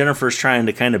nervous. And Jennifer's trying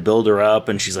to kind of build her up.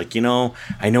 And she's like, I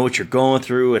know what you're going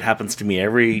through. It happens to me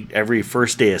every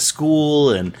first day of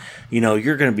school. And,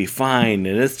 you're going to be fine.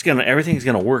 And everything's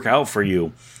going to work out for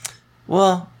you.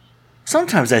 Well...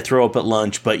 Sometimes I throw up at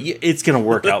lunch, but it's going to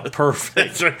work out perfect.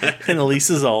 That's right. And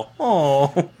Elise is all,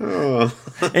 oh.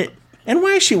 And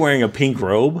why is she wearing a pink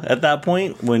robe at that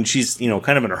point when she's,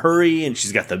 kind of in a hurry and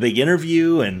she's got the big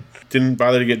interview and... Didn't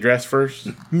bother to get dressed first?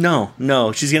 No.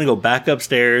 She's going to go back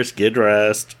upstairs, get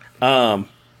dressed. I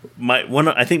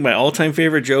think my all-time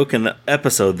favorite joke in the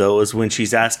episode, though, is when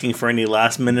she's asking for any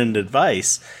last-minute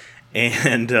advice.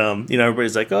 And,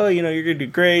 everybody's like, oh, you're going to do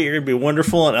great. You're going to be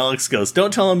wonderful. And Alex goes,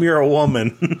 don't tell him you're a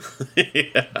woman.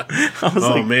 Yeah. I was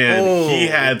like, man. oh. He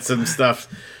had some stuff.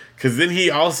 Because then he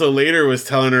also later was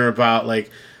telling her about, like,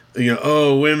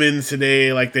 women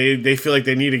today, like, they feel like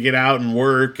they need to get out and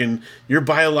work. And you're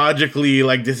biologically,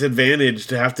 like, disadvantaged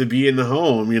to have to be in the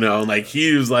home, Like,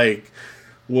 he was like,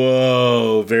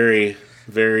 whoa, very,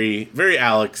 very, very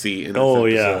Alex-y in this episode.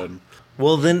 Yeah.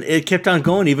 Well, then it kept on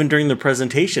going even during the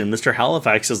presentation. Mr.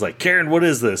 Halifax is like, Karen, what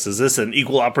is this? Is this an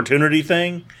equal opportunity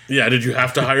thing? Yeah, did you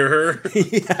have to hire her?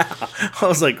 Yeah. I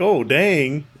was like, oh,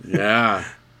 dang. Yeah.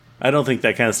 I don't think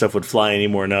that kind of stuff would fly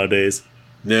anymore nowadays.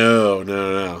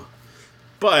 No.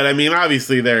 But, I mean,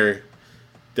 obviously they're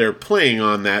playing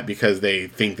on that because they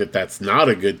think that that's not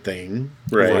a good thing,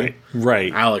 right?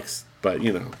 Right. Alex, but,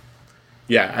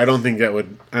 yeah, I don't think that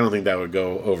would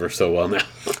go over so well now.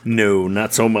 No,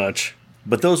 not so much.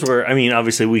 But those were, I mean,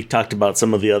 obviously we talked about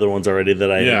some of the other ones already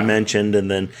that I had mentioned. And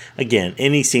then, again,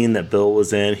 any scene that Bill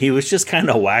was in, he was just kind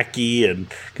of wacky and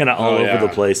kind of all over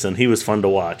the place. And he was fun to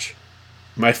watch.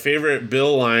 My favorite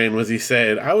Bill line was he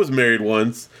said, I was married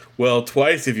once. Well,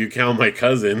 twice if you count my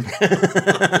cousin.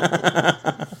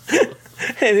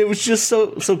 And it was just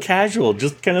so casual,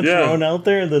 just kind of thrown out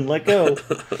there and then let go.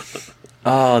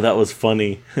 Oh, that was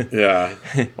funny. Yeah.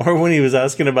 Or when he was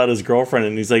asking about his girlfriend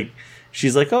and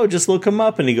she's like, oh, just look him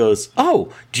up. And he goes,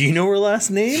 oh, do you know her last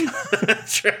name?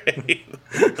 That's right.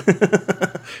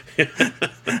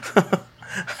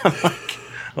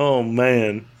 Oh,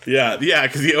 man. Yeah,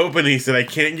 because he opened and he said, I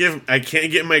can't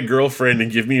get my girlfriend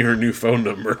and give me her new phone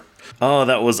number. Oh,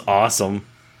 that was awesome.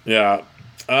 Yeah.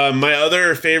 My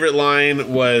other favorite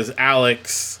line was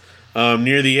Alex.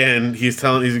 Near the end, he's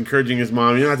encouraging his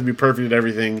mom, you don't have to be perfect at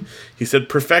everything. He said,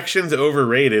 perfection's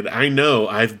overrated. I know,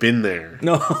 I've been there.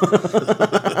 No.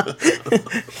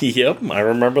 Yep, I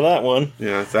remember that one.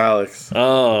 Yeah, it's Alex.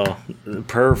 Oh,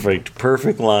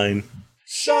 perfect line.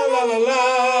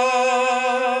 Sha-la-la-la.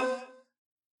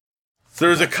 So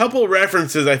there's a couple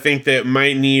references I think that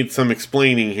might need some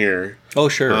explaining here. Oh,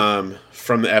 sure.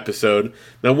 From the episode.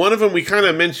 Now, one of them we kind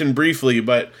of mentioned briefly,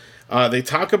 but they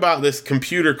talk about this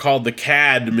computer called the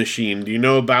CAD machine. Do you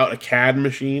know about a CAD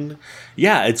machine?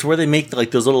 Yeah, it's where they make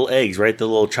like those little eggs, right? The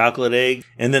little chocolate egg,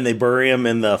 and then they bury them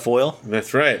in the foil.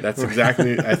 That's right. That's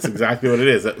exactly what it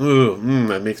is.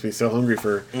 That makes me so hungry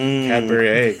for Cadbury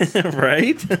eggs.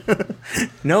 Right?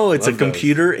 No, it's a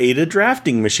computer-aided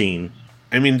drafting machine.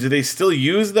 I mean, do they still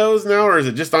use those now, or is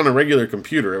it just on a regular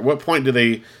computer? At what point do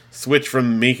they switch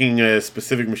from making a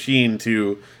specific machine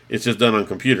to it's just done on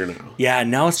computer now? Yeah,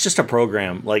 now it's just a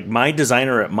program. Like my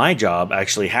designer at my job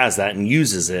actually has that and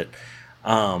uses it.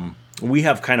 We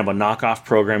have kind of a knockoff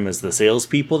program as the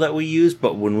salespeople that we use,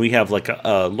 but when we have like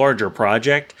a larger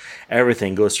project,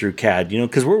 everything goes through CAD,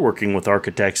 because we're working with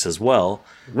architects as well.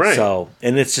 Right. So,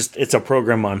 and it's a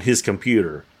program on his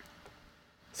computer.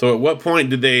 So at what point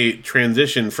did they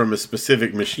transition from a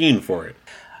specific machine for it?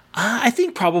 I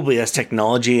think probably as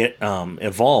technology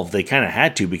evolved, they kind of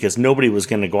had to, because nobody was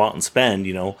going to go out and spend,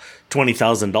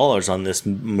 $20,000 on this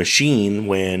machine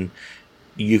when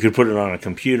you could put it on a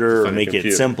computer or make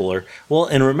it simpler. Well,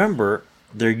 and remember,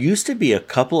 there used to be a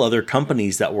couple other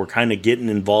companies that were kind of getting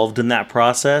involved in that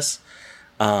process,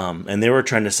 and they were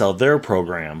trying to sell their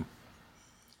program.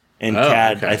 And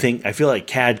CAD, okay. I feel like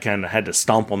CAD kind of had to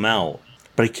stomp them out.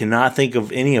 But I cannot think of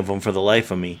any of them for the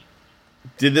life of me.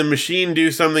 Did the machine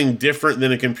do something different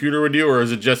than a computer would do, or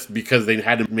is it just because they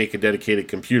had to make a dedicated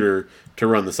computer to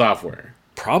run the software?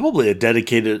 Probably a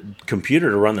dedicated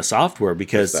computer to run the software,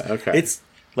 because it's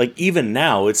like, even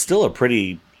now, it's still a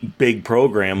pretty big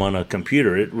program on a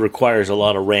computer. It requires a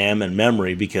lot of RAM and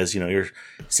memory because, you're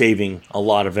saving a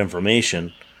lot of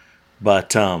information.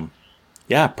 But,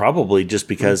 yeah, probably just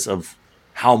because of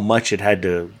how much it had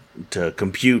to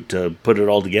compute to put it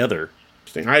all together.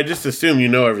 I just assume you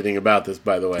know everything about this,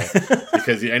 by the way,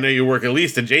 because I know you work at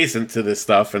least adjacent to this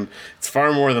stuff, and it's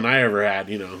far more than I ever had,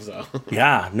 so.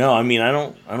 Yeah, no, I mean, I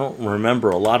don't remember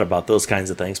a lot about those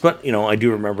kinds of things, but, I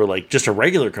do remember, like, just a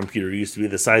regular computer used to be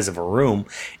the size of a room,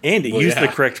 and it used the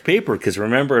correct paper, because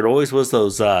remember, it always was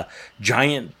those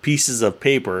giant pieces of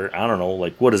paper, I don't know,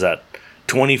 like, what is that?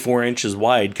 24 inches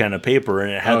wide kind of paper,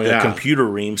 and it had the computer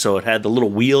ream, so it had the little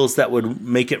wheels that would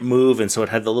make it move, and so it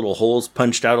had the little holes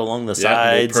punched out along the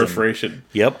sides. Perforation.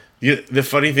 Yep. The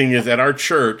funny thing is, at our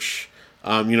church,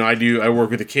 I work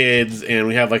with the kids, and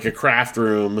we have like a craft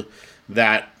room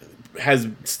that has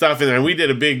stuff in there. And we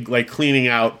did a big cleaning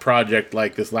out project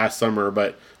like this last summer,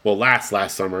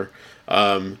 last summer.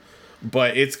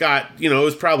 but it's got, it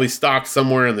was probably stocked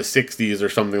somewhere in the 60s or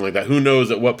something like that. Who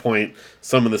knows at what point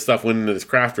some of the stuff went into this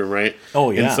craft room, right?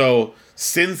 Oh, yeah. And so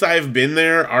since I've been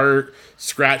there, our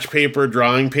scratch paper,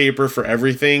 drawing paper for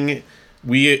everything,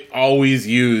 we always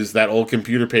use that old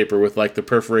computer paper with like the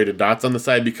perforated dots on the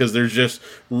side because there's just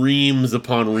reams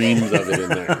upon reams of it in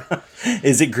there.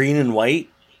 Is it green and white?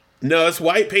 No, it's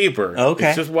white paper. Okay.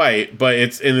 It's just white, but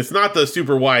it's not the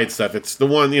super wide stuff. It's the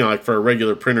one, like for a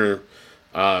regular printer,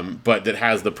 but that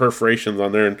has the perforations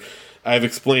on there. And I've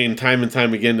explained time and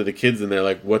time again to the kids in there,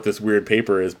 like, what this weird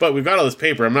paper is. But we've got all this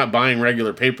paper. I'm not buying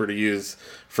regular paper to use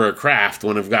for a craft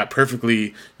when I've got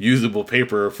perfectly usable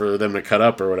paper for them to cut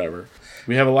up or whatever.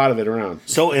 We have a lot of it around.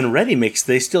 So in ReadyMix,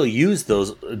 they still use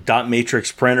those dot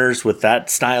matrix printers with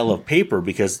that style of paper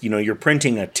because, you're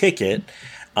printing a ticket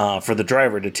for the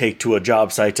driver to take to a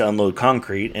job site to unload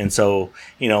concrete. And so,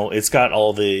 it's got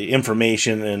all the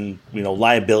information and,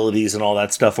 liabilities and all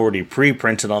that stuff already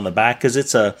pre-printed on the back because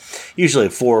it's usually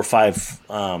 4 or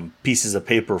 5 pieces of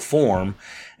paper form.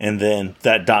 And then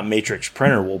that dot matrix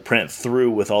printer will print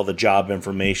through with all the job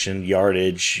information,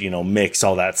 yardage, mix,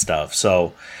 all that stuff.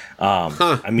 So,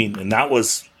 and that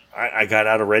was, I got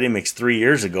out of ReadyMix 3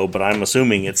 years ago, but I'm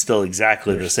assuming it's still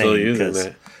exactly the same because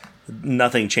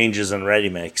nothing changes in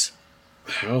ReadyMix.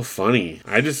 How funny.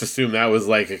 I just assumed that was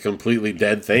like a completely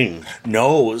dead thing.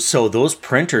 No, so those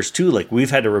printers too, like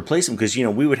we've had to replace them because,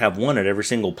 we would have one at every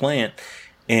single plant,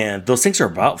 and those things are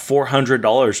about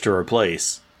 $400 to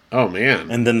replace. Oh, man.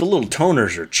 And then the little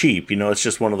toners are cheap. It's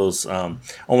just one of those,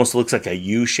 almost looks like a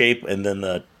U shape, and then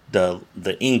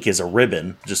the ink is a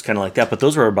ribbon, just kind of like that. But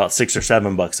those were about $6 or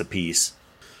 $7 a piece.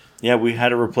 Yeah, we had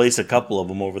to replace a couple of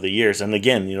them over the years. And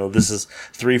again, this is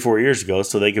 3-4 years ago,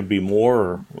 so they could be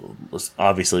more or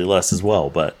obviously less as well.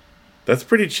 But that's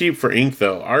pretty cheap for ink,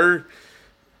 though.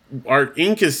 Our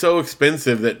ink is so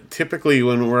expensive that typically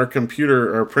when our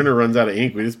computer or printer runs out of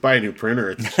ink, we just buy a new printer.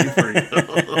 It's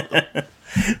cheaper.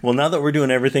 Well, now that we're doing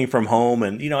everything from home,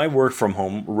 and I work from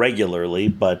home regularly,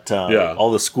 but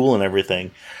all the school and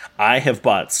everything, I have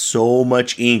bought so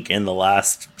much ink in the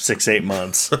last 6-8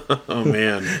 months. Oh,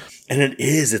 man. And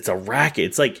it's a racket.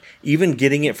 It's like even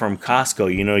getting it from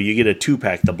Costco, you get a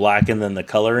 2-pack, the black and then the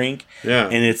color ink. Yeah.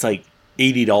 And it's like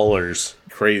 $80.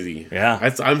 Crazy.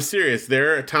 Yeah. I'm serious.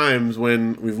 There are times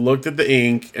when we've looked at the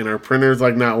ink and our printer's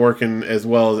like not working as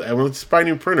well as, let's just buy a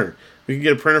new printer. We can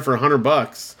get a printer for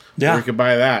 $100. Yeah. Or we could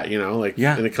buy that,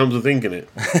 and it comes with ink in it.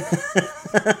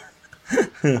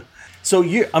 So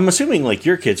I'm assuming like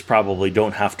your kids probably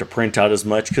don't have to print out as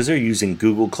much because they're using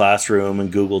Google Classroom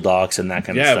and Google Docs and that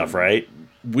kind of stuff, right?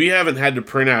 We haven't had to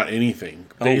print out anything.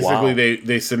 Basically,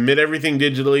 they submit everything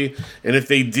digitally, and if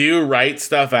they do write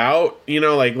stuff out,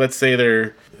 like let's say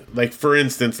they're like, for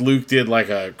instance, Luke did like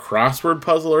a crossword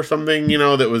puzzle or something,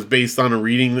 that was based on a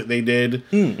reading that they did.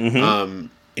 Mm-hmm.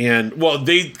 And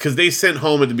because they sent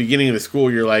home at the beginning of the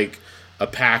school year like a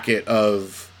packet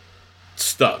of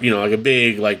stuff, like a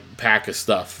big like pack of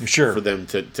stuff for them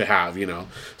to have,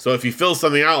 So if he fills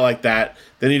something out like that,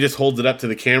 then he just holds it up to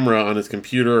the camera on his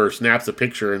computer or snaps a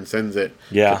picture and sends it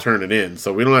to turn it in.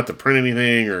 So we don't have to print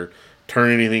anything or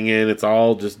turn anything in. It's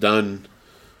all just done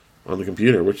on the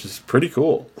computer, which is pretty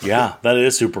cool. Yeah, that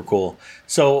is super cool.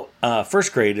 So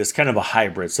first grade is kind of a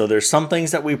hybrid. So there's some things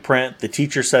that we print. The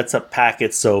teacher sets up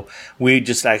packets. So we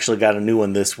just actually got a new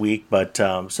one this week. But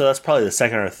so that's probably the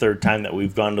second or third time that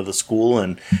we've gone to the school.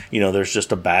 And, there's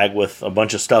just a bag with a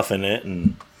bunch of stuff in it.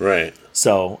 And right.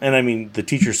 So, and I mean, the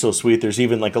teacher's so sweet. There's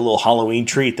even like a little Halloween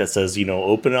treat that says,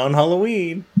 open on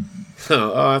Halloween.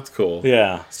 Oh, that's cool.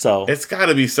 Yeah, so it's got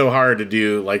to be so hard to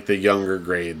do like the younger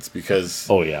grades because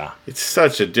it's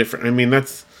such a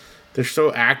different. They're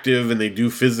so active and they do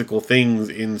physical things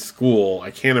in school. I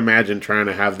can't imagine trying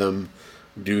to have them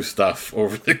do stuff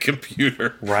over the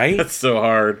computer. Right? That's so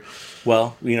hard.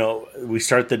 Well, we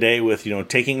start the day with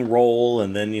taking roll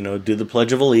and then do the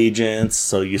Pledge of Allegiance.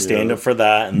 So you stand up for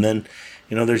that, and then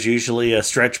there's usually a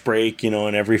stretch break in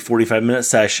every 45-minute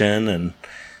session and.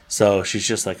 So she's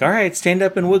just like, all right, stand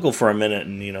up and wiggle for a minute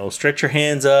and, stretch your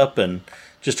hands up, and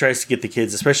just tries to get the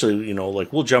kids, especially,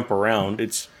 like we'll jump around.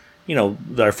 It's,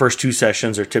 our first 2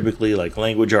 sessions are typically like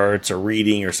language arts or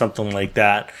reading or something like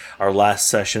that. Our last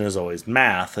session is always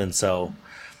math. And so,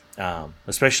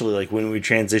 especially like when we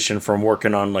transition from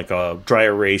working on like a dry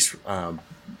erase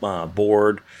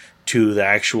board to the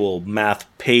actual math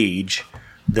page,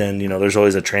 then, there's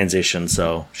always a transition.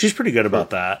 So she's pretty good about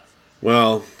that.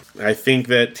 Well, I think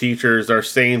that teachers are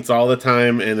saints all the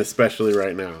time, and especially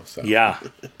right now. So. Yeah.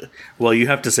 Well, you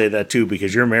have to say that too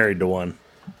because you're married to one.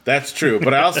 That's true.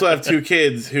 But I also have 2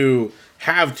 kids who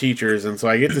have teachers, and so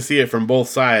I get to see it from both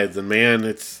sides. And man,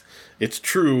 it's it's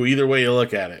true either way you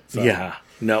look at it. So. Yeah.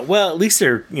 No, well, at least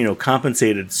they're,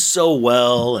 compensated so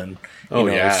well and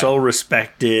so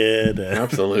respected.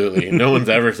 Absolutely. No one's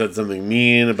ever said something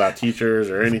mean about teachers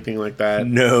or anything like that.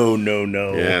 No.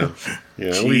 Yeah.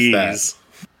 At least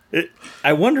that.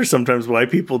 I wonder sometimes why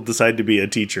people decide to be a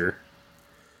teacher.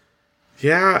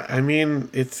 Yeah, I mean,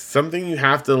 it's something you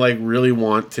have to, really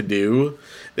want to do.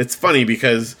 It's funny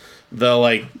because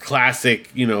the,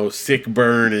 classic, sick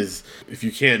burn is if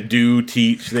you can't do,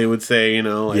 teach, they would say,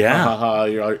 yeah. ha, ha,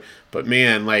 ha. But,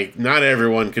 man, not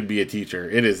everyone could be a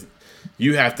teacher.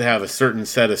 You have to have a certain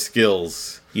set of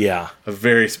skills. Yeah. A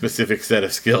very specific set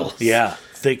of skills. Yeah.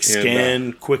 Thick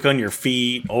skin, quick on your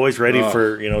feet, always ready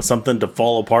for, something to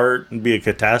fall apart and be a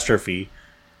catastrophe.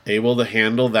 Able to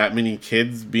handle that many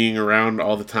kids being around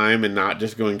all the time and not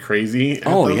just going crazy.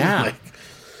 Oh, yeah.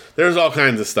 There's all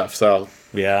kinds of stuff, so.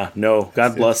 Yeah, no,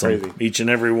 God bless them, each and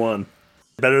every one.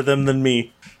 Better them than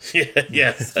me. Yeah,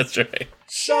 yes, that's right.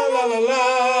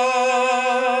 Sha-la-la-la.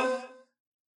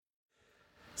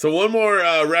 So one more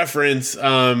reference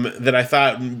that I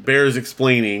thought bears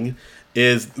explaining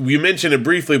is, we mentioned it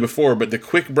briefly before, but the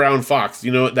quick brown fox, do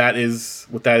you know what that is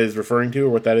referring to, or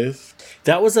what that is?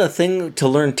 That was a thing to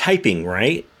learn typing,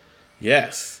 right?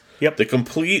 Yes. Yep. The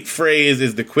complete phrase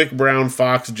is the quick brown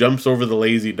fox jumps over the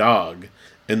lazy dog.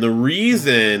 And the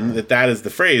reason that is the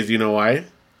phrase, do you know why?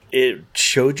 It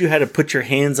showed you how to put your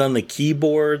hands on the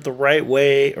keyboard the right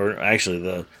way, or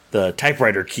actually the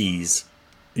typewriter keys.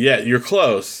 Yeah, you're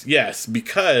close. Yes,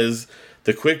 because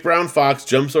the quick brown fox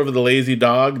jumps over the lazy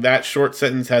dog, that short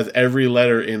sentence has every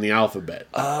letter in the alphabet.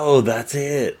 Oh, that's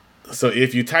it. So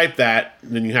if you type that,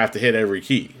 then you have to hit every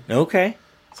key. Okay.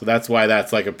 So that's why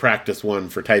that's a practice one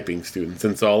for typing students.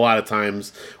 And so a lot of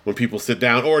times when people sit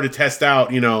down, or to test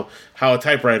out, how a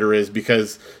typewriter is,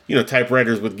 because,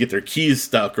 typewriters would get their keys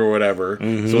stuck or whatever.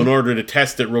 Mm-hmm. So in order to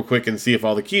test it real quick and see if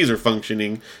all the keys are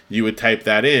functioning, you would type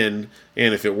that in.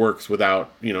 And if it works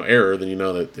without, error, then you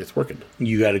know that it's working.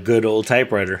 You got a good old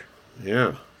typewriter.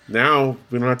 Yeah. Now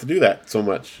we don't have to do that so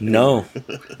much. No.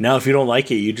 Now if you don't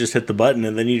like it, you just hit the button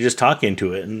and then you just talk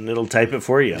into it and it'll type it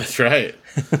for you. That's right.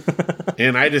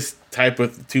 And I just type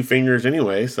with 2 fingers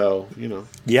anyway, so,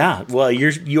 Yeah, well,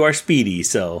 you are speedy,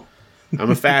 so. I'm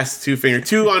a fast 2-finger,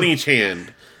 2 on each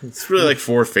hand. It's really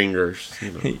 4 fingers.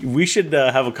 We should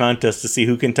have a contest to see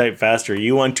who can type faster.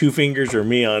 You on 2 fingers or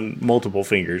me on multiple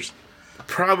fingers?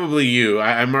 Probably you.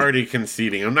 I'm already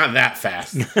conceding. I'm not that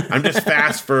fast. I'm just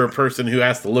fast for a person who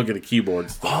has to look at a keyboard.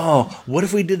 Oh, what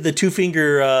if we did the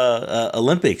 2-finger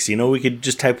Olympics? We could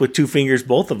just type with 2 fingers,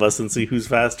 both of us, and see who's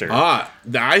faster.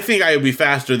 I think I would be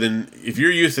faster than, if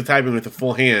you're used to typing with a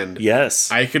full hand. Yes.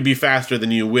 I could be faster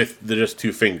than you with just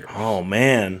 2 fingers. Oh,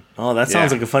 man. Oh, that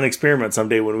sounds like a fun experiment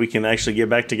someday when we can actually get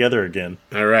back together again.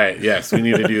 All right. Yes, we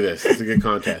need to do this. It's a good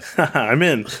contest. I'm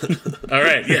in. All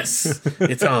right. Yes.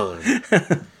 It's on.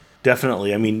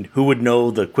 Definitely. I mean, who would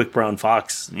know the quick brown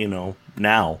fox,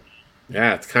 now?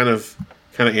 Yeah, it's kind of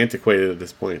antiquated at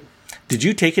this point. Did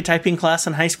you take a typing class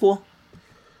in high school?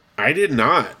 I did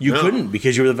not. You couldn't,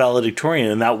 because you were the valedictorian,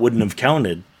 and that wouldn't have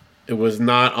counted. It was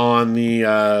not on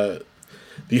the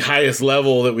highest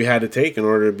level that we had to take in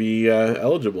order to be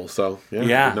eligible. So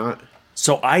yeah. I did not.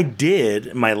 So I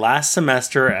did my last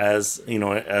semester as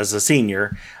a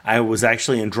senior. I was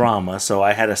actually in drama, so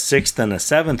I had a 6th and a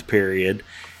 7th period,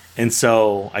 and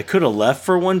so I could have left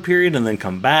for one period and then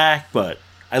come back, but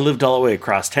I lived all the way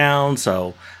across town,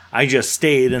 so I just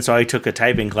stayed, and so I took a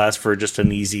typing class for just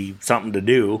an easy something to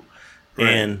do. Right.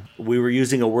 And we were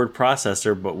using a word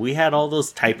processor, but we had all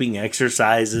those typing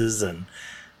exercises, and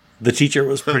the teacher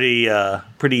was pretty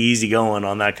easy going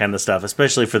on that kind of stuff,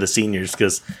 especially for the seniors,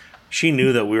 because she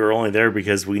knew that we were only there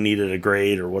because we needed a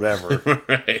grade or whatever.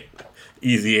 Right.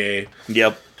 Easy A.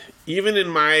 Yep. Even in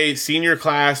my senior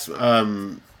class, it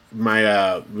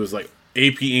was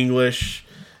AP English,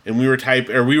 and we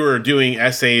were doing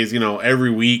essays,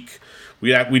 every week.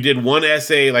 We did one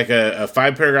essay, a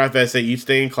 5-paragraph essay each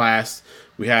day in class.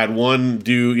 We had one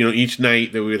due, each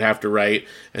night that we would have to write.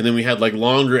 And then we had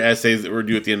longer essays that were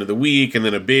due at the end of the week, and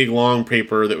then a big long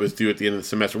paper that was due at the end of the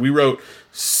semester. We wrote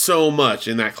so much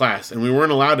in that class, and we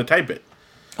weren't allowed to type it.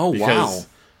 Oh, because wow.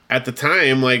 At the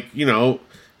time,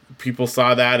 people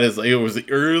saw that as it was the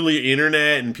early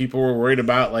internet, and people were worried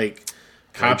about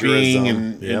copying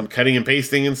and cutting and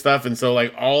pasting and stuff. And so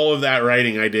all of that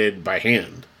writing I did by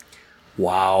hand.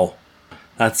 Wow.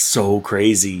 That's so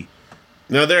crazy.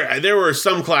 Now, there were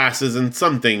some classes and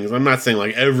some things. I'm not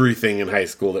saying everything in high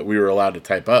school that we were allowed to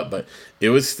type up, but it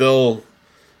was still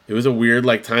it was a weird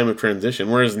like time of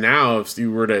transition. Whereas now, if you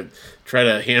were to try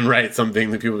to handwrite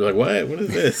something, then people would be like, "What? What is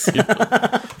this? You know,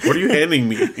 what are you handing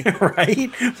me?" Right?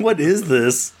 What is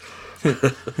this?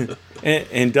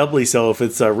 and doubly so if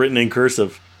it's written in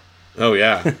cursive. Oh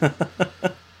yeah.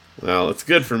 Well, it's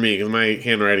good for me because my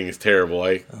handwriting is terrible.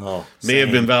 I may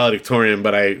have been valedictorian,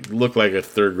 but I look like a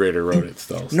third grader wrote it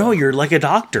still. So. No, you're like a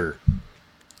doctor.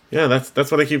 Yeah,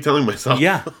 that's what I keep telling myself.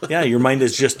 Yeah, your mind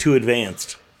is just too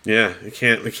advanced. Yeah, it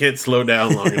can't slow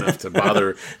down long enough to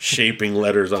bother shaping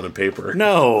letters on a paper.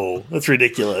 No, that's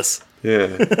ridiculous.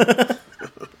 Yeah.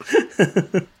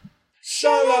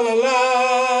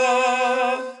 Sha-la-la-la.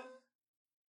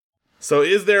 So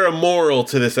is there a moral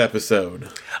to this episode?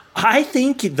 I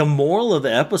think the moral of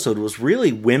the episode was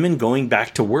really women going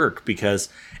back to work because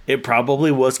it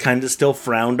probably was kind of still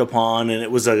frowned upon, and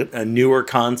it was a newer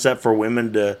concept for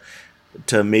women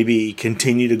to maybe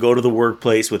continue to go to the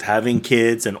workplace with having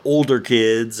kids and older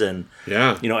kids and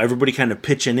everybody kind of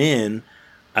pitching in.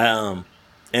 And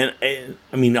I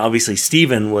mean, obviously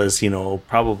Steven was,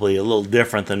 probably a little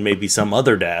different than maybe some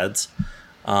other dads.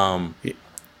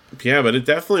 Yeah, but it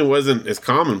definitely wasn't as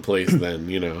commonplace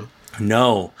then,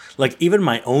 No. Like, even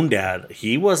my own dad,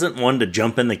 he wasn't one to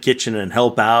jump in the kitchen and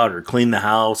help out or clean the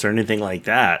house or anything like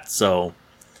that. So,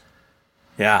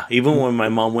 yeah, even when my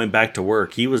mom went back to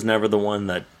work, he was never the one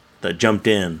that jumped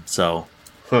in. So,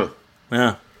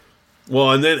 yeah.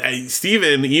 Well, and then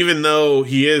Steven, even though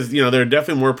he is, they're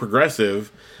definitely more progressive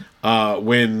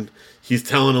when he's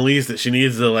telling Elise that she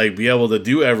needs to, like, be able to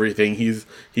do everything.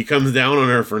 He comes down on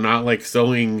her for not, like,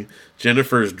 sewing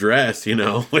Jennifer's dress,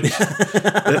 which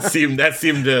that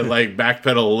seemed to, like,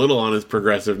 backpedal a little on his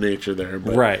progressive nature there.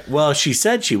 But. Right. Well, she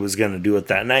said she was going to do it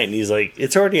that night, and he's like,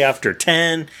 it's already after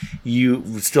 10.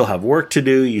 You still have work to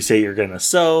do. You say you're going to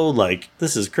sew. Like,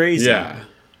 this is crazy. Yeah,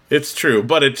 it's true.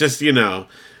 But it just,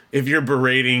 if you're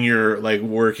berating your, like,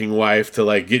 working wife to,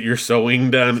 like, get your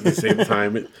sewing done at the same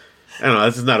time, I don't know,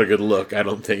 this is not a good look, I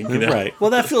don't think. Right.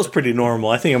 Well, that feels pretty normal.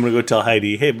 I think I'm going to go tell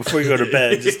Heidi, hey, before you go to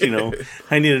bed, just,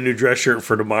 I need a new dress shirt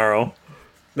for tomorrow.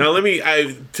 Now,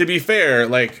 to be fair,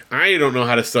 like, I don't know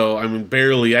how to sew. I mean,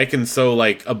 barely. I can sew,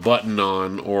 like, a button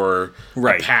on or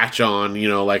a patch on,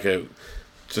 like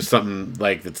just something,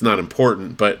 like, that's not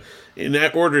important. But in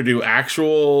that order to do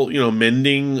actual,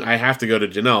 mending, I have to go to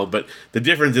Janelle. But the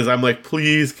difference is I'm like,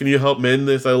 please, can you help mend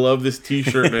this? I love this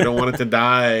t-shirt and I don't want it to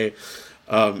die.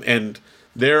 And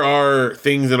there are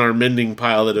things in our mending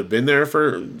pile that have been there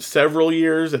for several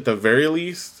years at the very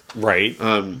least. Right.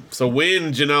 So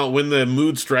when the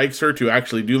mood strikes her to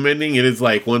actually do mending, it is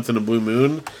like once in a blue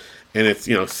moon, and it's,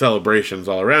 celebrations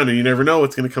all around, and you never know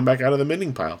what's going to come back out of the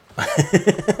mending pile.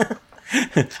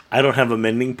 I don't have a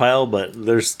mending pile, but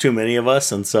there's too many of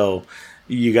us, and so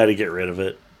you got to get rid of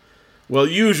it. Well,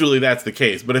 usually that's the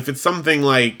case, but if it's something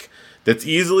like that's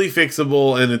easily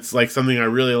fixable and it's like something I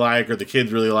really like or the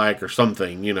kids really like or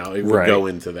something, it would go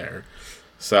into there.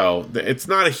 So it's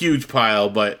not a huge pile,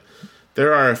 but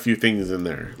there are a few things in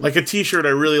there. Like a t-shirt I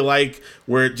really like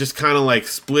where it just kind of like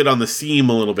split on the seam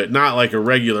a little bit. Not like a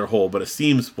regular hole, but a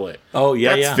seam split. Oh,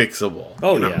 yeah, That's fixable.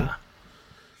 Oh, yeah.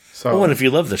 So, and if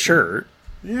you love the shirt.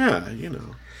 Yeah,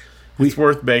 it's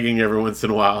worth begging every once in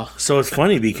a while. So it's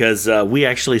funny because we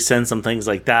actually send some things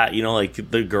like that.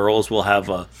 Like the girls will have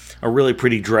a really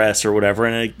pretty dress or whatever,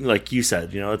 and like you said,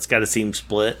 it's got a seam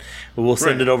split. We'll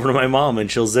send it over to my mom,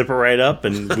 and she'll zip it right up,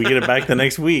 and we get it back the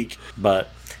next week. But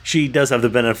she does have the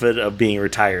benefit of being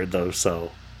retired, though.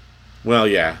 So, well,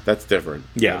 yeah, that's different.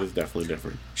 Yeah, that is definitely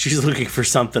different. She's looking for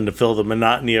something to fill the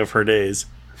monotony of her days.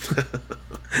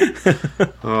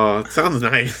 Oh, it sounds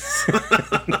nice.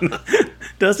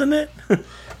 Doesn't it?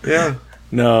 Yeah.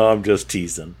 No, I'm just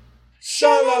teasing.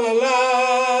 Sha-la-la-la.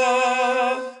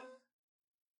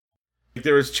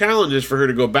 There was challenges for her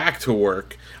to go back to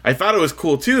work. I thought it was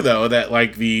cool too, though, that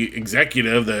like the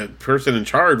executive, the person in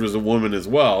charge, was a woman as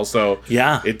well. So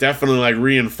yeah, it definitely like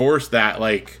reinforced that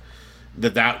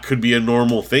that could be a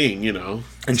normal thing,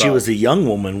 And she was a young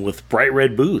woman with bright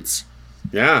red boots.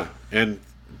 Yeah, and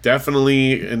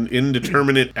definitely an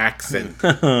indeterminate accent.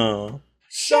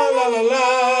 Sha-la-la-la.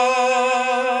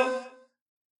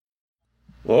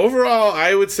 Well, overall,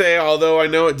 I would say, although I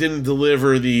know it didn't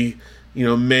deliver the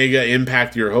mega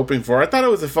impact you were hoping for, I thought it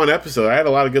was a fun episode. I had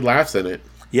a lot of good laughs in it.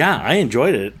 Yeah, I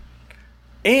enjoyed it.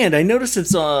 And I noticed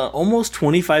it's almost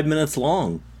 25 minutes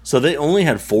long. So they only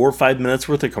had 4 or 5 minutes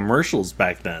worth of commercials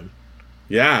back then.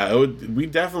 Yeah, we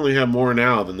definitely have more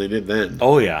now than they did then.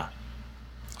 Oh, yeah.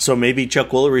 So maybe Chuck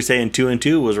Woolery saying 2 and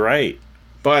 2 was right.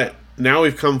 But now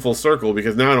we've come full circle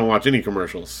because now I don't watch any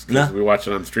commercials because we watch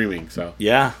it on streaming. So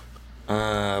yeah.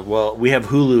 Well, we have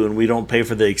Hulu and we don't pay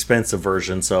for the expensive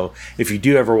version, so if you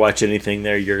do ever watch anything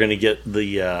there, you're going to get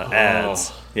the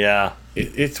ads. Yeah.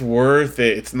 It's worth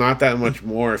it. It's not that much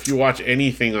more if you watch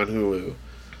anything on Hulu.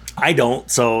 I don't,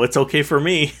 so it's okay for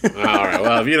me. All right.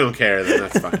 Well, if you don't care, then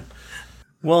that's fine.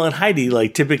 Well, and Heidi,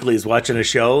 like, typically is watching a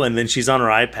show, and then she's on her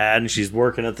iPad, and she's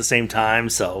working at the same time,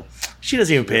 so she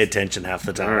doesn't even pay attention half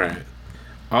the time. All right.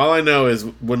 All I know is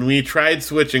when we tried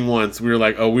switching once, we were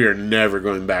like, oh, we are never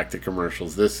going back to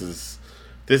commercials. This is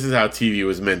how TV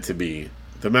was meant to be.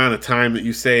 The amount of time that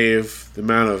you save, the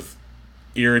amount of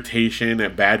irritation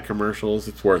at bad commercials,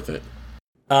 it's worth it.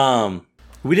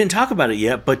 We didn't talk about it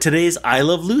yet, but today's I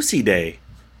Love Lucy Day.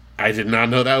 I did not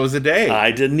know that was a day.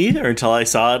 I didn't either until I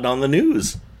saw it on the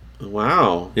news.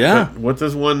 Wow. Yeah. What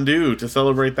does one do to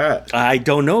celebrate that? I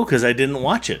don't know because I didn't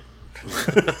watch it.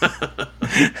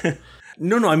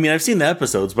 No, I mean, I've seen the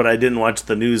episodes, but I didn't watch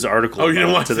the news article. Oh, you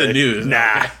didn't watch the news?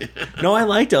 Nah. No, I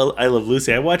liked I Love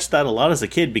Lucy. I watched that a lot as a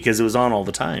kid because it was on all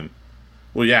the time.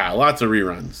 Well, yeah, lots of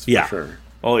reruns, for sure.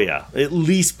 Oh, yeah. At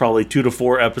least probably 2 to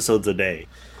 4 episodes a day.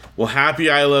 Well, happy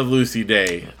I Love Lucy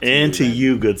Day. And to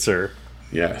you, good sir.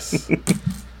 Yes.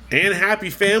 And happy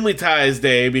Family Ties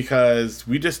Day because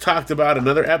we just talked about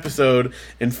another episode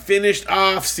and finished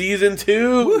off season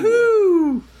 2.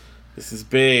 Woohoo! This is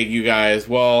big, you guys.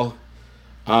 Well,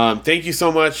 thank you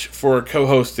so much for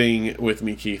co-hosting with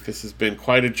me, Keith. This has been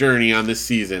quite a journey on this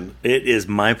season. It is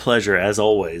my pleasure, as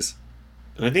always.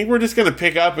 And I think we're just going to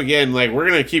pick up again. Like, we're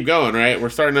going to keep going, right? We're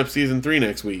starting up season 3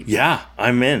 next week. Yeah,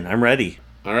 I'm in. I'm ready.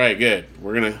 All right, good.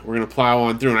 We're gonna plow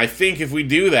on through. And I think if we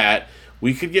do that,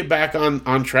 we could get back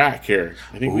on track here.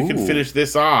 I think we can finish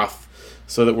this off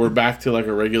so that we're back to like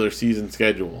a regular season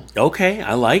schedule. Okay,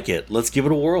 I like it. Let's give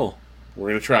it a whirl. We're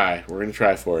going to try. We're going to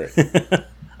try for it.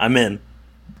 I'm in.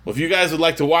 Well, if you guys would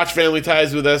like to watch Family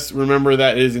Ties with us, remember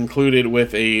that it is included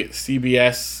with a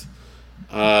CBS,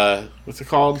 what's it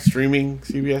called? Streaming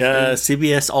CBS?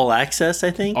 CBS All Access,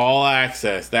 I think? All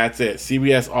Access. That's it.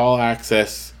 CBS All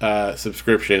Access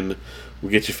subscription will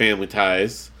get you Family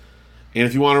Ties. And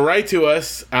if you want to write to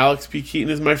us, Alex P. Keaton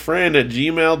is my friend at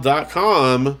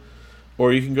gmail.com,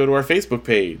 or you can go to our Facebook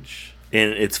page.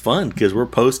 And it's fun because we're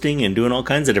posting and doing all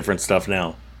kinds of different stuff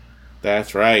now.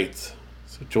 That's right.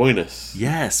 So join us.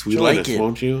 Yes, we join like us, it.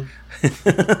 Won't you?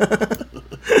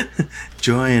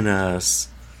 Join us.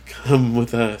 Come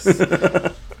with us.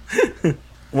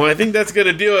 Well, I think that's going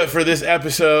to do it for this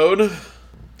episode.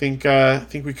 I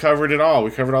think we covered it all.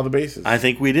 We covered all the bases. I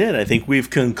think we did. I think we've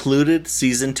concluded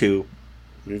season 2.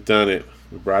 We've done it.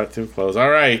 We brought it to a close.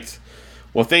 All right.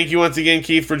 Well, thank you once again,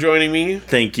 Keith, for joining me.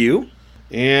 Thank you.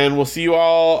 And we'll see you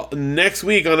all next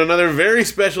week on another very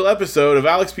special episode of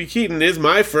Alex P. Keaton is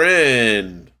My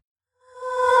Friend.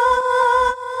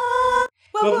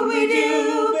 What would we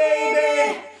do,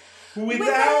 baby,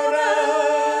 without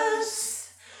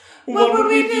us? What would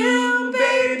we do,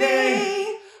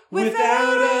 baby,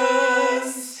 without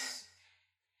us?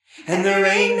 And there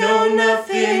ain't no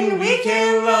nothing we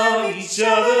can love each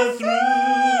other through.